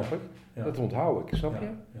 dat is grappig. Ja. Dat onthoud ik, snap je?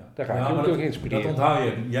 Ja. Daar ga ik je ook door inspireren. Dat onthoud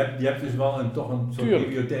je. Je hebt dus wel toch een soort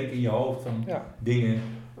bibliotheek in je hoofd van dingen...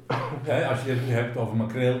 als je het hebt over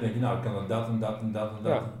makreel, denk je, nou, ik kan dan dat en dat en dat en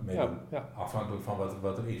dat mee doen. Afhankelijk van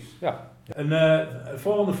wat er is. Ja. Een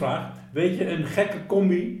volgende vraag. Weet je een gekke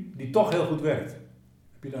combi die toch heel goed werkt?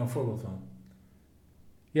 Heb je daar een voorbeeld van?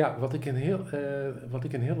 Ja, wat ik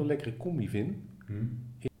een hele lekkere combi vind,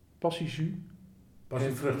 is passiejus.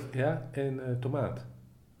 Passievrucht? En tomaat.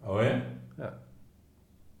 Oh ja? Ja.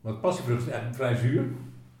 Want passievrucht is eigenlijk vrij zuur.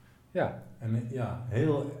 Ja. En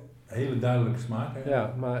hele duidelijke smaak. Hè?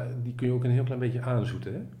 Ja, maar die kun je ook een heel klein beetje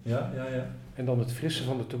aanzoeten, hè? Ja. En dan het frisse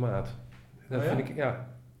van de tomaat. Dat vind ik, Dat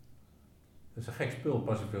is een gek spul,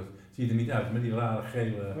 passievrucht. Ziet er niet uit met die rare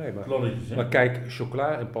gele kloddertjes. Hè? Maar kijk,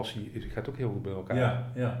 chocola en passie gaat ook heel goed bij elkaar.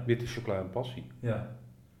 Ja. Witte chocola en passie. Ja.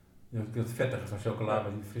 Het vettige van chocola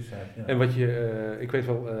met die frisheid. Ja. En wat je, ik weet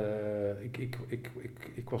wel,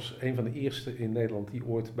 ik was een van de eerste in Nederland die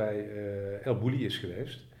ooit bij El Bulli is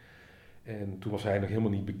geweest. En toen was hij nog helemaal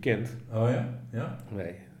niet bekend. Oh ja? Ja?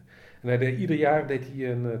 Nee. En ieder jaar deed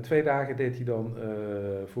hij 2 dagen deed hij dan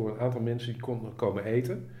voor een aantal mensen die konden komen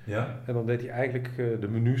eten. Ja. En dan deed hij eigenlijk de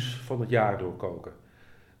menus van het jaar doorkoken.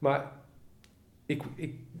 Maar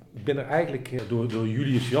ik ben er eigenlijk door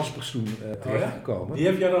Julius Jaspers toen terechtgekomen. Die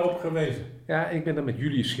heeft jou daarop gewezen? Ja, ik ben daar met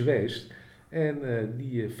Julius geweest. En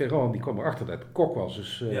die Ferran die kwam erachter dat ik kok was.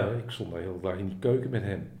 Dus ik stond daar heel dag in die keuken met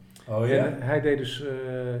hem. Oh ja? En hij deed dus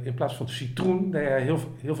in plaats van citroen, deed hij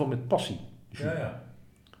heel veel met passie. Ja.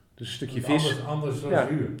 Dus een stukje vis. Anders dan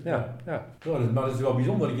zuur. Ja. Maar dat is wel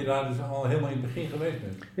bijzonder dat je daar dus al helemaal in het begin geweest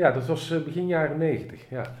bent. Ja, dat was begin jaren 90.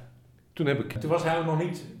 Ja. Toen was hij ook nog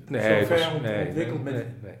niet zo ver ontwikkeld met...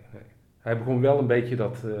 Nee. Hij begon wel een beetje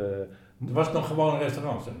dat... Het was nog gewoon een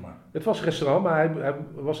restaurant, zeg maar. Het was een restaurant, maar hij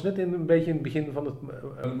was net een beetje in het begin van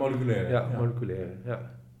het moleculaire. Ja, moleculaire,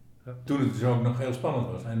 ja. Toen het dus ook nog heel spannend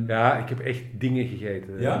was. Ja, ik heb echt dingen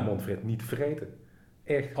gegeten, ja? Manfred, niet te vreten.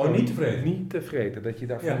 Echt. Oh, niet te vreten? Niet te vreten, dat je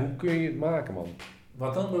dacht van, hoe kun je het maken, man?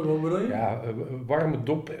 Wat dan? Wat bedoel je? Ja, warme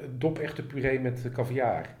dopechte puree met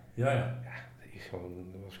caviar. Ja.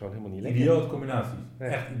 Dat was gewoon helemaal niet lekker. Idioot combinatie. Nee.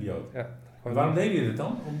 Echt idioot. Ja, waarom deed hij dit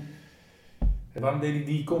dan? Waarom deed hij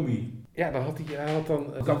die combi? Ja, dan hij had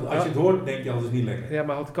dan... Als je het hoort, denk je altijd niet lekker. Ja,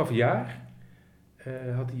 maar hij had caviar.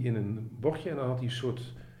 Had hij in een bordje en dan had hij een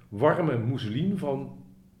soort warme mousseline van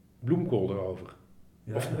bloemkool erover.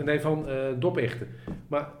 Ja. Van dopechte.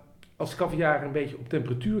 Maar als caviar een beetje op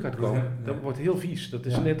temperatuur gaat komen, dan wordt het heel vies. Dat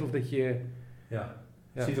is net of dat je... Ja.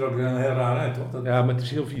 Het ziet er ook heel raar uit, toch? Ja, maar het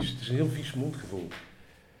is heel vies. Het is een heel vies mondgevoel.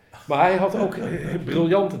 Maar hij had ook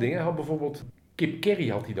briljante dingen. Hij had bijvoorbeeld kip curry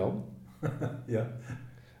had hij dan. Ja.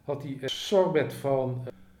 Had hij sorbet van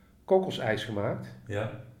kokosijs gemaakt.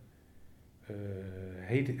 Ja.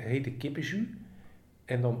 Hete kippenjus.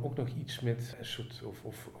 En dan ook nog iets met een soort,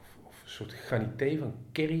 een soort granité van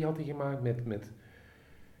curry had hij gemaakt met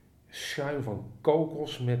schuim van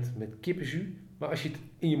kokos met kippenjus. Maar als je het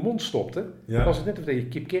in je mond stopte, was het net of je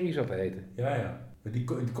kip curry zat te eten. Ja. Die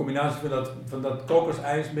combinatie van dat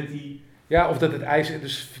kokosijs met die... Ja, of dat het ijs,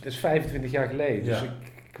 dus dat is 25 jaar geleden, dus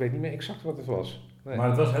ik weet niet meer exact wat het was. Nee. Maar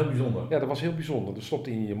het was heel bijzonder. Ja, dat was heel bijzonder. Dat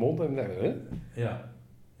stopte in je mond en... Ja.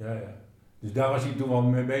 Dus daar was hij toen wel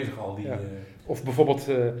mee bezig al. Of bijvoorbeeld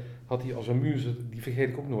had hij als een muze, die vergeet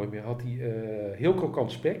ik ook nooit meer, had hij heel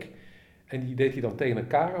krokant spek. En die deed hij dan tegen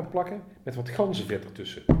elkaar aan plakken met wat ganzenvet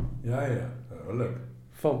ertussen. Ja, leuk.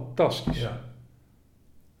 Fantastisch. Ja.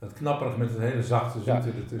 Dat knapperig met het hele zachte zoete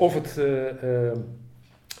ertussen. Of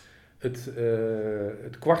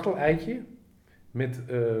het kwartel-eitje met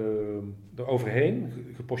eroverheen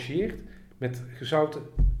gepocheerd met gezouten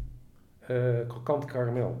krokante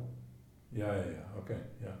karamel. Ja, oké.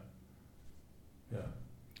 Ja.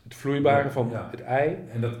 Het vloeibare van het ei.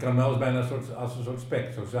 En dat karamel is bijna als een soort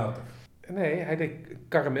spek, zo zoutig. Nee, hij deed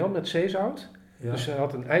karamel met zeezout. Ja. Dus hij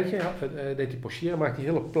had een eitje, deed hij pocheren, maakte hij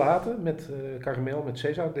hele platen met karamel met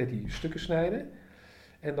zeezout, deed hij stukken snijden.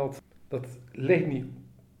 En dat leek niet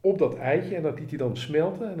op dat eitje en dat liet hij dan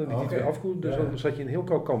smelten en dan liet hij het weer afkoelen. Dus dan zat je een heel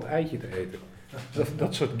krokant eitje te eten.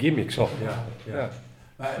 Dat soort gimmicks al. Ja.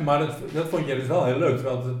 Maar dat vond jij dus wel heel leuk,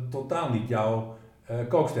 terwijl het totaal niet jouw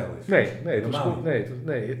kookstijl is.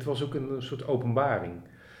 Nee, het was ook een soort openbaring.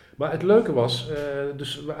 Maar het leuke was,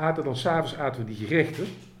 dus we aten dan s'avonds die gerechten.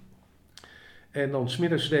 En dan 's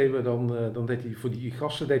middags deden we dan deed hij voor die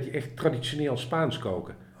gasten echt traditioneel Spaans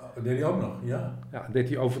koken. Dat deed hij ook nog, ja. Ja, deed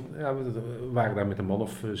hij we waren daar met een man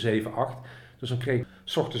of 7, 8. Dus dan kreeg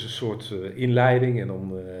 's ochtends een soort inleiding en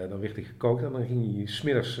dan werd hij gekookt. En dan ging hij 's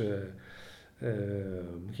middags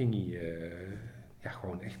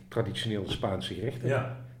gewoon echt traditioneel Spaanse gerechten.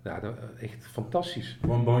 Ja. Nou, echt fantastisch.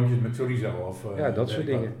 Gewoon boontjes met chorizo of... dat soort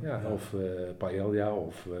dingen. Ja. Of paella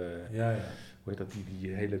of... Hoe heet dat?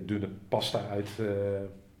 Die hele dunne pasta uit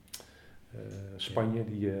Spanje.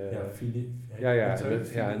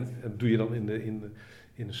 En dat doe je dan in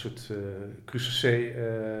een soort crustacé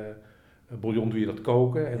bouillon doe je dat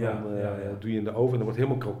koken. En dan doe je in de oven en dat wordt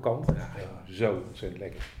helemaal krokant. Ja, zo ontzettend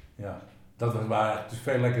lekker. Ja, dat waren dus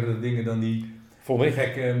veel lekkere dingen dan die...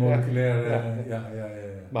 gekke moleculaire...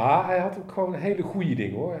 Maar hij had ook gewoon hele goede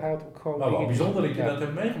dingen hoor. Hij had ook gewoon maar wel bijzonder dat je dat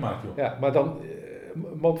hebt meegemaakt joh. Ja, maar dan...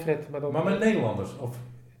 Manfred, maar met Nederlanders? Of?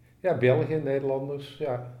 Ja, België, Nederlanders,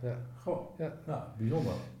 ja. Goh,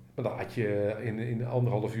 bijzonder. Maar dan had je in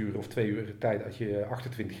 1,5 uur of 2 uur tijd had je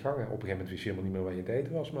 28 gangen. Op een gegeven moment wist je helemaal niet meer waar je aan het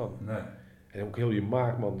eten was, man. Nee. En ook heel je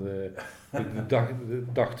maag, man. De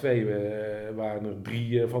dag 2 waren er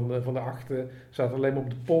 3 van de 8 zaten alleen maar op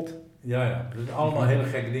de pot. Ja. Dat zijn allemaal hele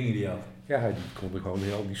gekke dingen die je had. Ja, die konden gewoon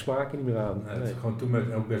al die smaken niet meer aan. Nee, het is gewoon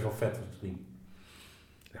toen ook best wel vet misschien.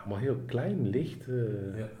 Allemaal heel klein, licht.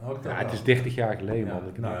 Het is 30 jaar geleden, man.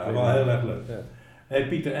 Wel heel erg leuk. Ja. Hey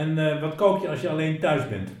Pieter, en wat kook je als je alleen thuis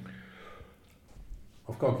bent?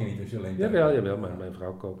 Of kook je niet als je alleen thuis bent? Jawel, maar mijn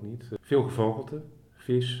vrouw kookt niet. Veel gevogelte,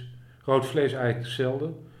 vis, rood vlees eigenlijk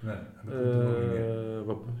zelden. Nee,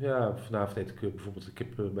 vanavond eet ik bijvoorbeeld, ik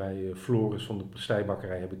heb bij Floris van de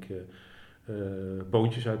pastijbakkerij heb ik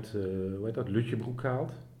boontjes uit, Lutjebroek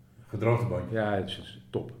gehaald. Gedroogde boontjes? Ja, het is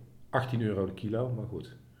top. €18 de kilo, maar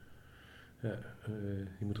goed. Ja,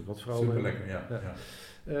 je moet er wat voor over. Super lekker,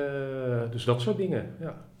 ja. Dus dat soort dingen,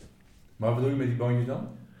 ja. Maar wat doe je met die boontjes dan?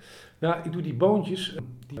 Nou, ik doe die boontjes,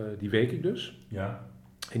 die week ik dus. Ja.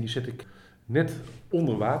 En die zet ik net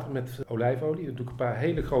onder water met olijfolie. Daar doe ik een paar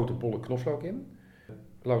hele grote bolle knoflook in.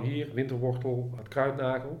 Laurier, winterwortel, het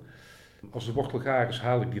kruidnagel. Als de wortel gaar is,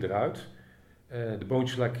 haal ik die eruit. De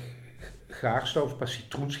boontjes laat ik gaarstoven, een paar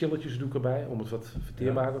citroenschilletjes doe ik erbij om het wat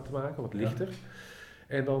verteerbaarder te maken, wat lichter. Ja.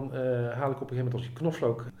 En dan haal ik op een gegeven moment, als die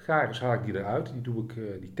knoflook gaar is, haal ik die eruit.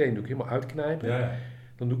 Die teen doe ik helemaal uitknijpen. Ja.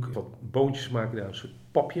 Dan doe ik wat boontjes, maak ik daar een soort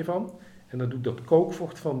papje van. En dan doe ik dat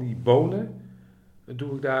kookvocht van die bonen,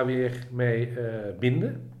 doe ik daar weer mee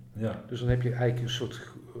binden. Ja. Dus dan heb je eigenlijk een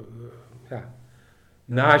soort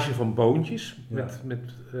nage van boontjes. Met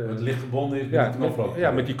wat licht gebonden is met die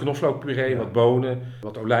knoflook. Met die knoflookpuree, wat bonen,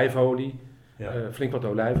 wat olijfolie. Flink wat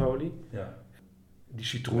olijfolie. Ja. Die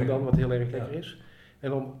citroen dan, wat heel erg lekker is. En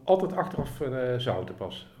dan altijd achteraf zouten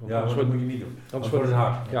pas. Want dat moet je niet doen. Anders wordt het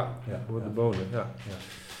hard. Wordt de bonen.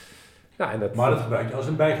 Ja, en maar dat gebruik je als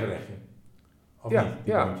een bijgerechtje? Of niet?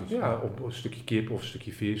 Op een stukje kip of een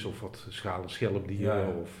stukje vis of wat schalen schelpdieren. Ja.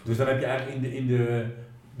 Of... Dus dan heb je eigenlijk in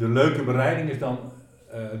de leuke bereiding is dan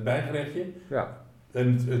het bijgerechtje. Ja.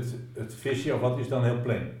 En het visje of wat is dan heel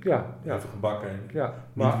plain. Ja. Even gebakken en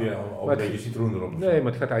niet weer al een beetje citroen erop. Nee,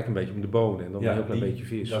 maar het gaat eigenlijk een beetje om de bonen en dan een heel klein beetje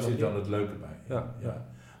vis. Daar zit dan het leuke bij. Ja.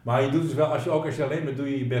 Maar je doet dus wel, als je alleen bent, doe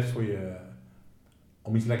je je best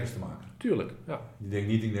om iets lekkers te maken. Tuurlijk, ja. Die denkt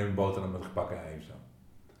niet, ik neem een boterham met gebakken ei of zo.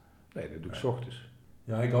 Nee, dat doe ik 's ochtends.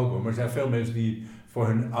 Ja, ik ook hoor. Maar er zijn veel mensen die voor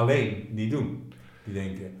hun alleen niet doen.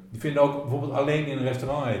 Die vinden ook bijvoorbeeld alleen in een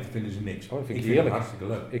restaurant eten, vinden ze niks. Oh, dat vind ik vind heerlijk. het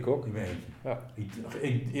hartstikke leuk. Ik ook. In mijn eentje. Ja.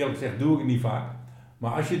 Eerlijk gezegd doe ik het niet vaak.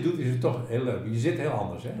 Maar als je het doet, is het toch heel leuk. Je zit heel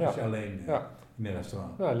anders, hè? Ja. Als je alleen Ja. in een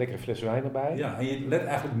restaurant. Nou, lekkere fles wijn erbij. Ja, en je let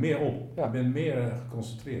eigenlijk meer op. Ja. Je bent meer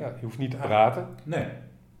geconcentreerd. Ja, je hoeft niet te praten. Nee.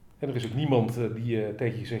 En er is ook niemand die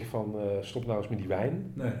tegen je zegt van stop nou eens met die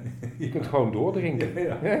wijn. Nee. Je kunt gewoon doordrinken.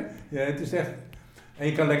 Ja. Ja, het is echt... En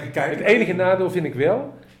je kan lekker kijken. Het enige nadeel vind ik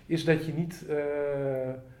wel, is dat je niet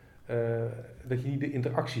de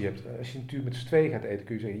interactie hebt. Als je natuurlijk met z'n tweeën gaat eten,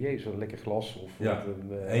 kun je zeggen, jezus, wat een lekker glas. Of Ja.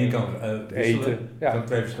 wat En je kan eten. Je kan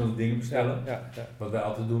 2 verschillende dingen bestellen. Ja. Wat wij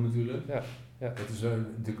altijd doen natuurlijk. Ja. Dat is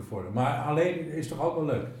natuurlijk een voordeel. Maar alleen is toch ook wel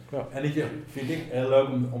leuk. Ja. En vind ik heel leuk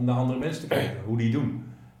om naar andere mensen te kijken, hoe die doen.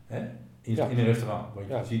 Hè? In een restaurant, want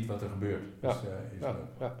je ziet wat er gebeurt. Ja. Dus, is leuk.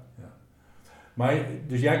 Ja. Ja. Maar,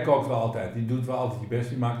 dus jij kookt wel altijd, je doet wel altijd je best,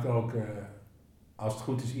 je maakt er ook, als het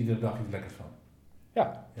goed is, iedere dag iets lekkers van.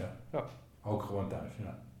 Ja. Ook gewoon thuis,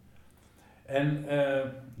 ja. En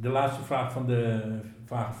de laatste vraag van de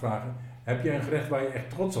vage vragen. Heb jij een gerecht waar je echt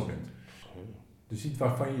trots op bent? Dus iets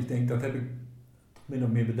waarvan je denkt, dat heb ik min of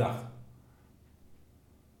meer bedacht.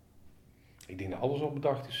 Ik denk dat alles al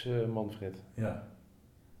bedacht is, Manfred. Ja.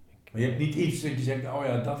 Maar je hebt niet iets dat je zegt, oh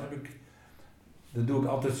ja, dat doe ik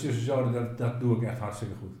altijd zo, dat doe ik echt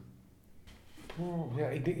hartstikke goed.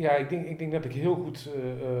 Ik denk dat ik heel goed,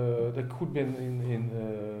 dat ik goed ben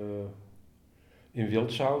in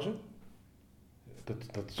wildsauzen.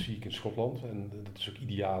 Dat zie ik in Schotland en dat is ook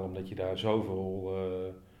ideaal omdat je daar zoveel,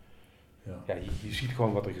 je ziet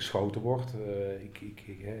gewoon wat er geschoten wordt.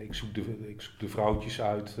 Ik zoek de vrouwtjes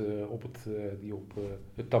uit die op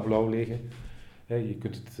het tableau liggen. Je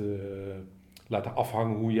kunt het laten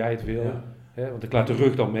afhangen hoe jij het wil. Ja. Want ik laat de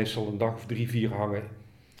rug dan meestal een dag of 3, 4 hangen.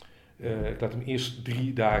 Ik laat hem eerst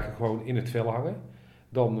 3 dagen gewoon in het vel hangen.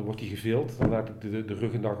 Dan wordt hij gevild. Dan laat ik de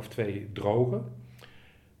rug een dag of 2 drogen.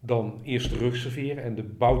 Dan eerst de rug serveren. En de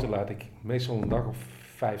bouten laat ik meestal een dag of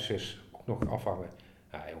 5, 6 ook nog afhangen.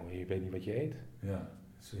 Ja, jongen, je weet niet wat je eet. Ja,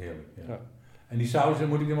 dat is heerlijk. Ja. Ja. En die sauzen,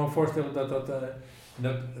 moet ik me maar voorstellen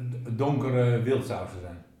dat donkere wildsauzen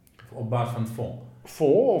zijn. Op basis van het fond.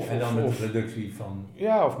 Vol en dan met de reductie van...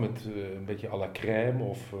 Ja, of met een beetje à la crème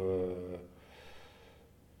of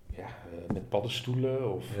met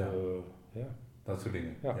paddenstoelen of dat soort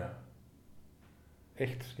dingen. Ja.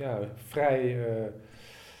 Echt, vrij,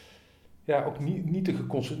 ook niet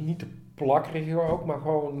te plakkerig ook, maar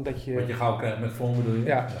gewoon dat je... Wat je gauw krijgt met fond bedoel je?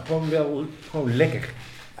 Ja, gewoon lekker.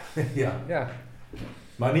 Ja.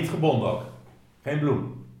 Maar niet gebonden ook? Geen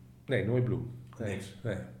bloem? Nee, nooit bloem. Niks?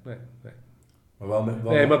 Nee. Maar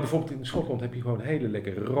maar bijvoorbeeld in Schotland heb je gewoon hele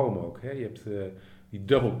lekkere room ook. Hè? Je hebt die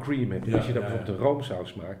double cream. Als je daar bijvoorbeeld een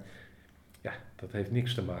roomsaus maakt, dat heeft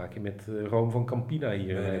niks te maken met room van Campina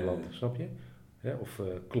hier in Nederland, snap je? Of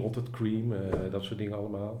clotted cream, dat soort dingen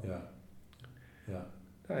allemaal. Ja.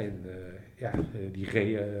 Die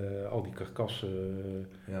reeën, al die karkassen,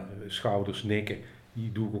 schouders, nekken,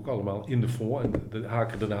 die doe ik ook allemaal in de fond. En dan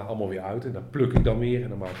haak ik er daarna allemaal weer uit en dan pluk ik dan weer en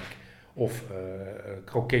dan maak ik of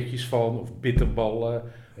kroketjes van, of bitterballen,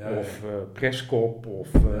 of preskop,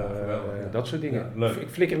 of dat soort dingen. Ja, leuk. Ik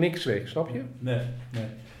flikker niks weg, snap je? Nee.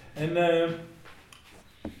 En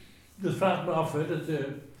dat vraag ik me af,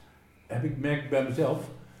 hè, merk ik bij mezelf,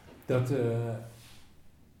 dat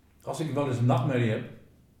als ik wel eens een nachtmerrie heb,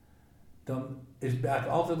 dan is het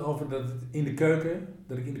eigenlijk altijd over dat ik in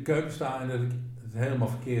de keuken sta en dat ik het helemaal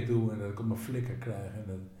verkeerd doe en dat ik op mijn flikker krijg en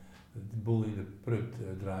dat de boel in de prut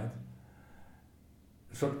draait.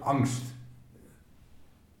 Een soort angst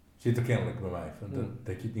zit er kennelijk bij mij,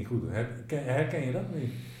 dat je het niet goed doet. Herken je dat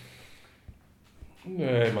niet?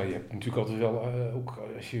 Nee, maar je hebt natuurlijk altijd wel, ook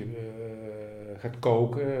als je gaat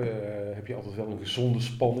koken, heb je altijd wel een gezonde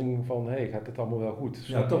spanning van, gaat het allemaal wel goed?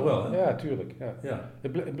 Ja, toch wel, hè? Ja, tuurlijk. Ja.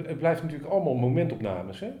 Het blijft natuurlijk allemaal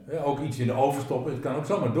momentopnames, hè? Ja, ook iets in de oven stoppen, het kan ook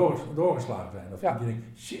zomaar doorgeslagen zijn. Of je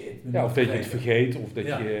denkt, shit. Of dat je het vergeet,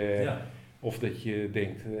 of dat je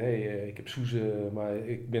denkt, ik heb soezen, maar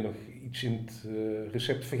ik ben nog iets in het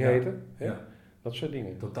recept vergeten. Ja. Dat soort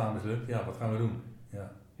dingen. Totaal mislukt, wat gaan we doen?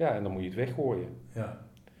 Ja, en dan moet je het weggooien. Ja,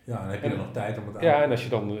 en dan heb je er nog tijd om het aan. Ja, en als je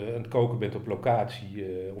dan aan het koken bent op locatie,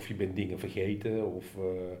 of je bent dingen vergeten,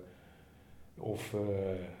 of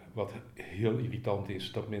wat heel irritant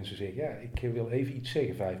is, dat mensen zeggen, ik wil even iets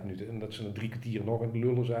zeggen 5 minuten, en dat ze na 3 kwartier nog aan het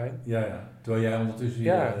lullen zijn. Ja, terwijl jij ondertussen...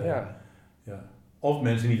 Ja. Of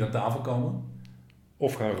mensen niet aan tafel komen.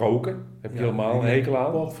 Of gaan roken, heb je helemaal een hekel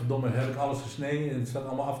aan. Godverdomme, heb ik alles gesneden en het staat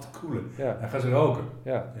allemaal af te koelen. Ja. En gaan ze roken.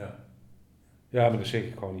 Ja. Ja, maar daar zeg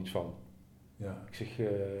ik gewoon iets van. Ja. Ik zeg,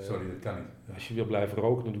 sorry, dat kan niet. Ja. Als je wil blijven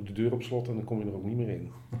roken, dan doe ik de deur op slot en dan kom je er ook niet meer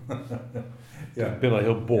in. Ja. Ik ben al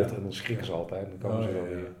heel bot en dan schrikken ze altijd. Dan komen ze wel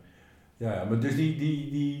weer. Ja, maar dus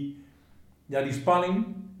die spanning,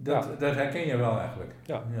 dat herken je wel eigenlijk.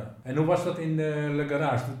 Ja. En hoe was dat in Le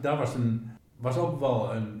Garage? Daar was ook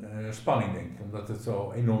wel een spanning, denk ik, omdat het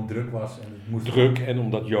zo enorm druk was. En het moest druk en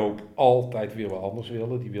omdat Joop altijd weer wat anders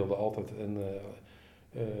wilde. Die wilde altijd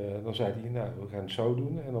dan zei hij, nou, we gaan het zo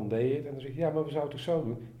doen. En dan deed je het. En dan zeg je, ja, maar we zouden het zo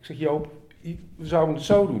doen. Ik zeg, Joop, we zouden het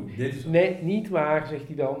zo doen. Nee, niet waar, zegt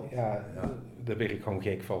hij dan. Ja. Daar ben ik gewoon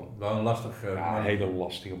gek van. Wel een lastig man. Een hele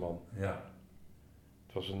lastige man. Ja.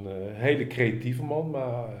 Het was een hele creatieve man,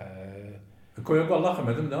 maar... kon je ook wel lachen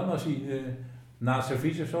met hem dan, als hij na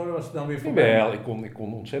servies of zo, was het dan weer voorbij? Jawel, ik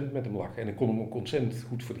kon ontzettend met hem lachen. En ik kon hem ook ontzettend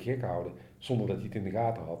goed voor de gek houden, zonder dat hij het in de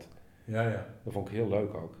gaten had. Ja. Dat vond ik heel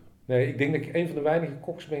leuk ook. Nee, ik denk dat ik een van de weinige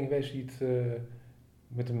koks ben geweest die het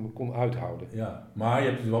met hem kon uithouden. Ja, maar je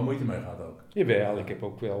hebt er wel moeite mee gehad ook. Jawel, ik heb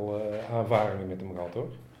ook wel aanvaringen met hem gehad hoor.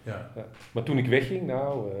 Ja. Maar toen ik wegging,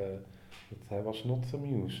 hij was not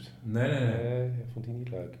amused. Nee. Dat vond hij niet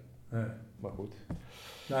leuk. Nee. Maar goed.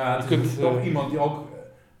 Nou ja, het is toch iemand die ook...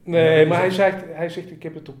 Nee, maar hij zegt ik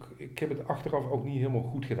heb het achteraf ook niet helemaal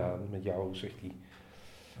goed gedaan met jou, zegt hij.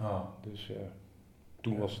 Oh. Dus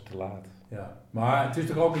toen was het te laat. Ja, maar het is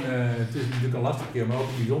toch ook het is natuurlijk een lastige kerel, maar ook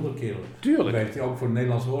een bijzondere kerel. Tuurlijk. Weet je, ook voor de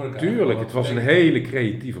Nederlandse horeca. Tuurlijk, het was een hele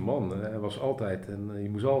creatieve man. Hij was altijd, en je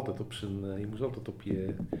moest altijd op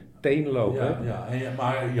je tenen lopen. Ja.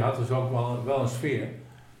 Maar je had dus ook wel een sfeer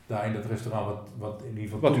daar in dat restaurant wat in ieder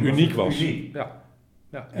geval... Wat uniek was.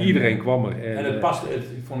 Ja, iedereen kwam er. En het paste,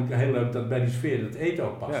 ik vond het heel leuk dat bij die sfeer het eten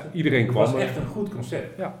ook paste. Ja, iedereen kwam er. Het was echt een goed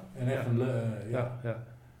concept. Ja. En echt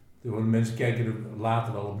de mensen kijken er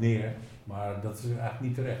later wel op neer, maar dat is eigenlijk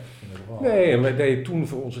niet terecht. Nee, en wij deden toen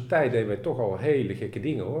voor onze tijd deden wij toch al hele gekke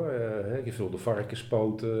dingen hoor. Gevulde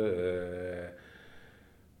varkenspoten.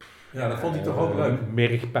 Ja, dat vond hij toch ook leuk.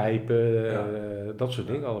 Mergpijpen, dat soort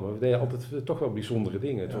dingen allemaal. We deden altijd toch wel bijzondere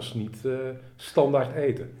dingen. Het was niet standaard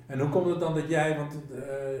eten. En hoe komt het dan dat jij,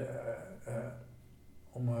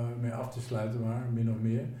 om mee af te sluiten maar, min of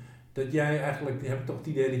meer, dat jij eigenlijk, je hebt toch het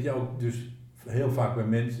idee dat je ook dus heel vaak bij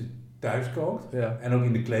mensen thuis kookt. Ja. En ook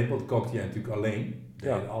in de Klepel kookte jij natuurlijk alleen. Deed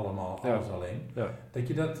je allemaal alles alleen. Ja.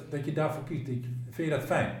 Dat je daarvoor kiest. Vind je dat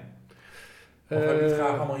fijn? Of heb je het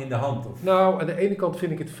graag allemaal in de hand? Of? Nou, aan de ene kant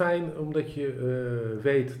vind ik het fijn omdat je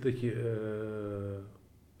weet dat je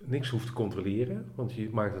niks hoeft te controleren. Want je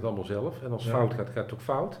maakt het allemaal zelf. En als het fout gaat, gaat het ook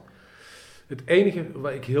fout. Het enige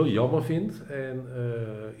wat ik heel jammer vind,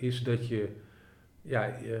 is dat je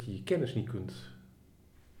je kennis niet kunt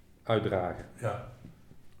uitdragen. Ja.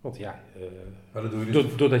 Want maar dat doe je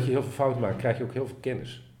dus doordat je heel veel fouten maakt, krijg je ook heel veel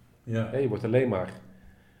kennis. Ja. Je wordt alleen maar...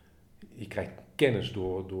 Je krijgt kennis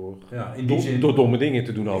door zin, domme dingen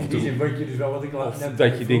te doen af en toe. In die zin word je dus wel wat ik net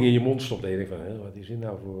dat je dingen in je mond stopt en je denkt van, wat is dit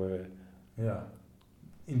nou voor... Ja.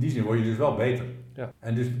 In die zin word je dus wel beter. Ja.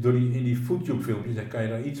 En dus in die FoodTube filmpjes, dan kan je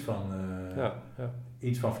daar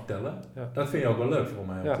iets van vertellen. Ja. Dat vind je ook wel leuk voor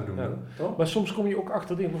mij om te doen. Ja. Toch? Maar soms kom je ook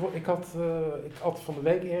achter dingen. Ik had van de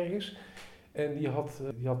week ergens en die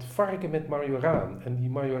had varken met majoraan. En die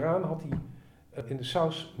majoraan had hij in de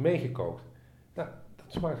saus meegekookt. Nou, dat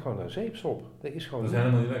smaakt gewoon naar zeepsop. Dat is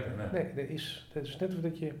helemaal niet lekker. Nee, dat is net of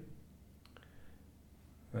dat je...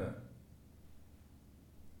 Ja.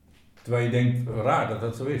 Terwijl je denkt, raar dat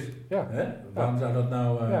dat zo is. Ja. Hè? Waarom zou dat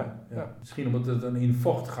nou... Misschien omdat het dan in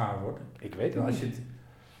vocht gaar wordt. Ik weet het niet.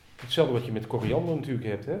 Hetzelfde wat je met koriander natuurlijk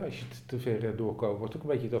hebt. Hè? Als je het te ver doorkookt, wordt ook een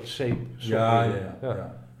beetje dat zeep.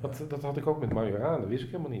 Ja. Dat had ik ook met majoraan, dat wist ik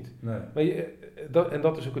helemaal niet. Nee. Maar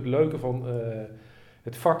dat is ook het leuke van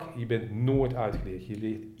het vak. Je bent nooit uitgeleerd. Je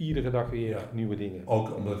leert iedere dag weer nieuwe dingen.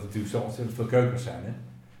 Ook omdat er natuurlijk zo ontzettend veel keukens zijn. Hè?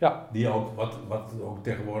 Ja. Die ook, wat ook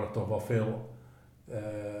tegenwoordig toch wel veel...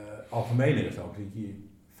 algemener is ook, dat je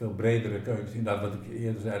veel bredere keukens, inderdaad wat ik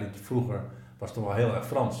eerder zei, dat je vroeger was toch wel heel erg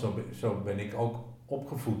Frans, zo ben ik ook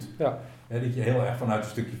opgevoed. Ja. Dat je heel erg vanuit een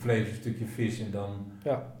stukje vlees, een stukje vis en dan,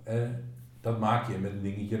 dat maak je met een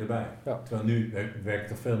dingetje erbij. Ja. Terwijl nu werkt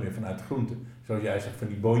het veel meer vanuit de groente. Zoals jij zegt van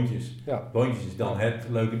die boontjes. Ja. Boontjes is dan het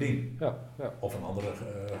leuke ding. Ja. Ja. Of een andere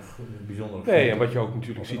bijzondere groente. Nee, en wat je ook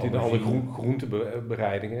natuurlijk ziet in alle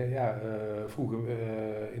groentebereidingen. Vroeger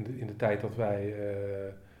in de tijd dat wij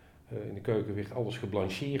in de keuken werd alles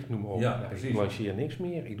geblancheerd, noem maar op. Ja, ik blancheer niks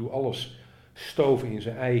meer. Ik doe alles stoven in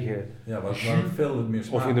zijn eigen waar veel meer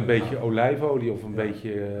smaak. Of in een beetje olijfolie of een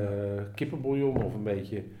beetje kippenbouillon of een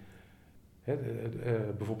beetje...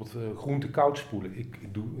 bijvoorbeeld groente koud spoelen.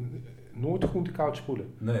 Ik doe nooit de groente koud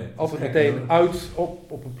spoelen. Nee. Altijd meteen uit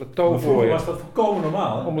op een plateau maar vroeger gooien. was dat volkomen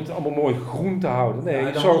normaal. Hè? Om het allemaal mooi groen te houden. Nee,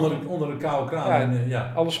 Ja, dan onder een koude kraan.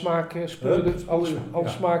 Alle smaak spoelen. Alle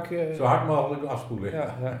smaak... Zo hard mogelijk afspoelen.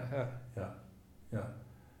 Ja.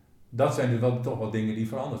 Dat zijn dus toch wel dingen die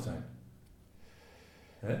veranderd zijn.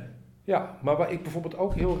 Hè? Ja, maar waar ik bijvoorbeeld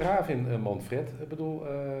ook heel raar vind, Manfred. Ik bedoel,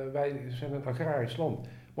 wij zijn een agrarisch land.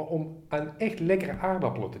 Maar om aan echt lekkere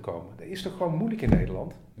aardappelen te komen, dat is toch gewoon moeilijk in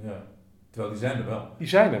Nederland? Ja, terwijl die zijn er wel. Die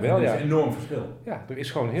zijn er wel, ja. ja. Dat is een enorm verschil. Ja, er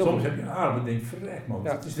is gewoon heel Soms veel... heb je een aardappel en denk verrek man,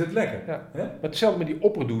 dat is dit lekker. Ja. Hè? Maar hetzelfde met die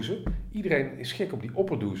opperdoezen. Iedereen is gek op die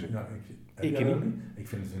opperdoezen. Ja, ik niet. Ik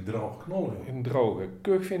vind het een droge knol. Een droge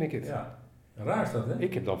kurk vind ik het. Ja, raar is dat hè?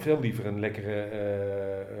 Ik heb dan veel liever een lekkere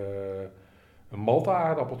een Malta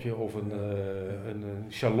aardappeltje of een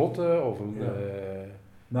Charlotte of een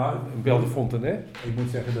Belle de Fontenay. Ik moet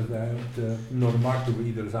zeggen dat wij op de Noordermarkt doen we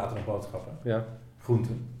iedere zaterdag boodschappen. Ja.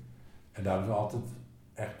 Groenten. En daar hebben we altijd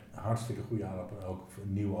echt hartstikke goede aardappelen. Ook voor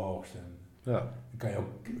nieuwe oogst. En dan kan je ook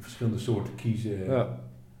verschillende soorten kiezen. Ja.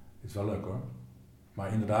 Het is wel leuk hoor.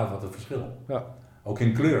 Maar inderdaad wat een verschil. Ja. Ook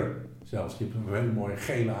in kleur. Zelfs je hebt een hele mooie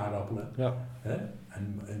gele aardappelen. Ja. Hè?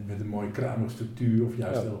 En met een mooie kruimige structuur. Of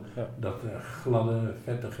juist dat gladde,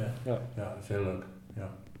 vettige. Ja, dat is heel leuk. Ja.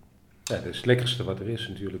 Ja, dat is het lekkerste wat er is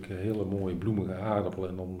natuurlijk. Hele mooie bloemige aardappelen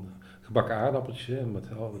en dan gebakken aardappeltjes. Hè, met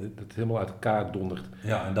dat het helemaal uit elkaar dondert.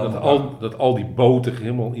 Ja, en dan dat al die boter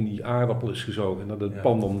helemaal in die aardappel is gezogen. En dat het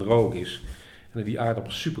pan dan droog is. En dat die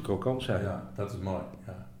aardappels super krokant zijn. Ja, dat is mooi.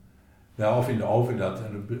 Ja. Ja, of in de oven dat.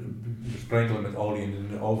 En besprenkelen met olie in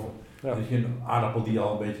de oven. Ja. Dan heb je een aardappel die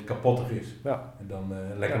al een beetje kapottig is. Ja. En dan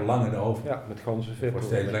lekker lang in de oven. Ja, met ganzenvet. Het wordt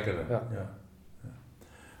steeds lekkerder. Ja. Ja. Ja.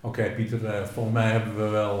 Oké, Pieter, volgens mij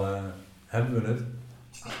hebben we het.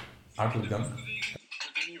 Hartelijk dank.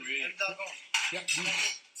 Ja,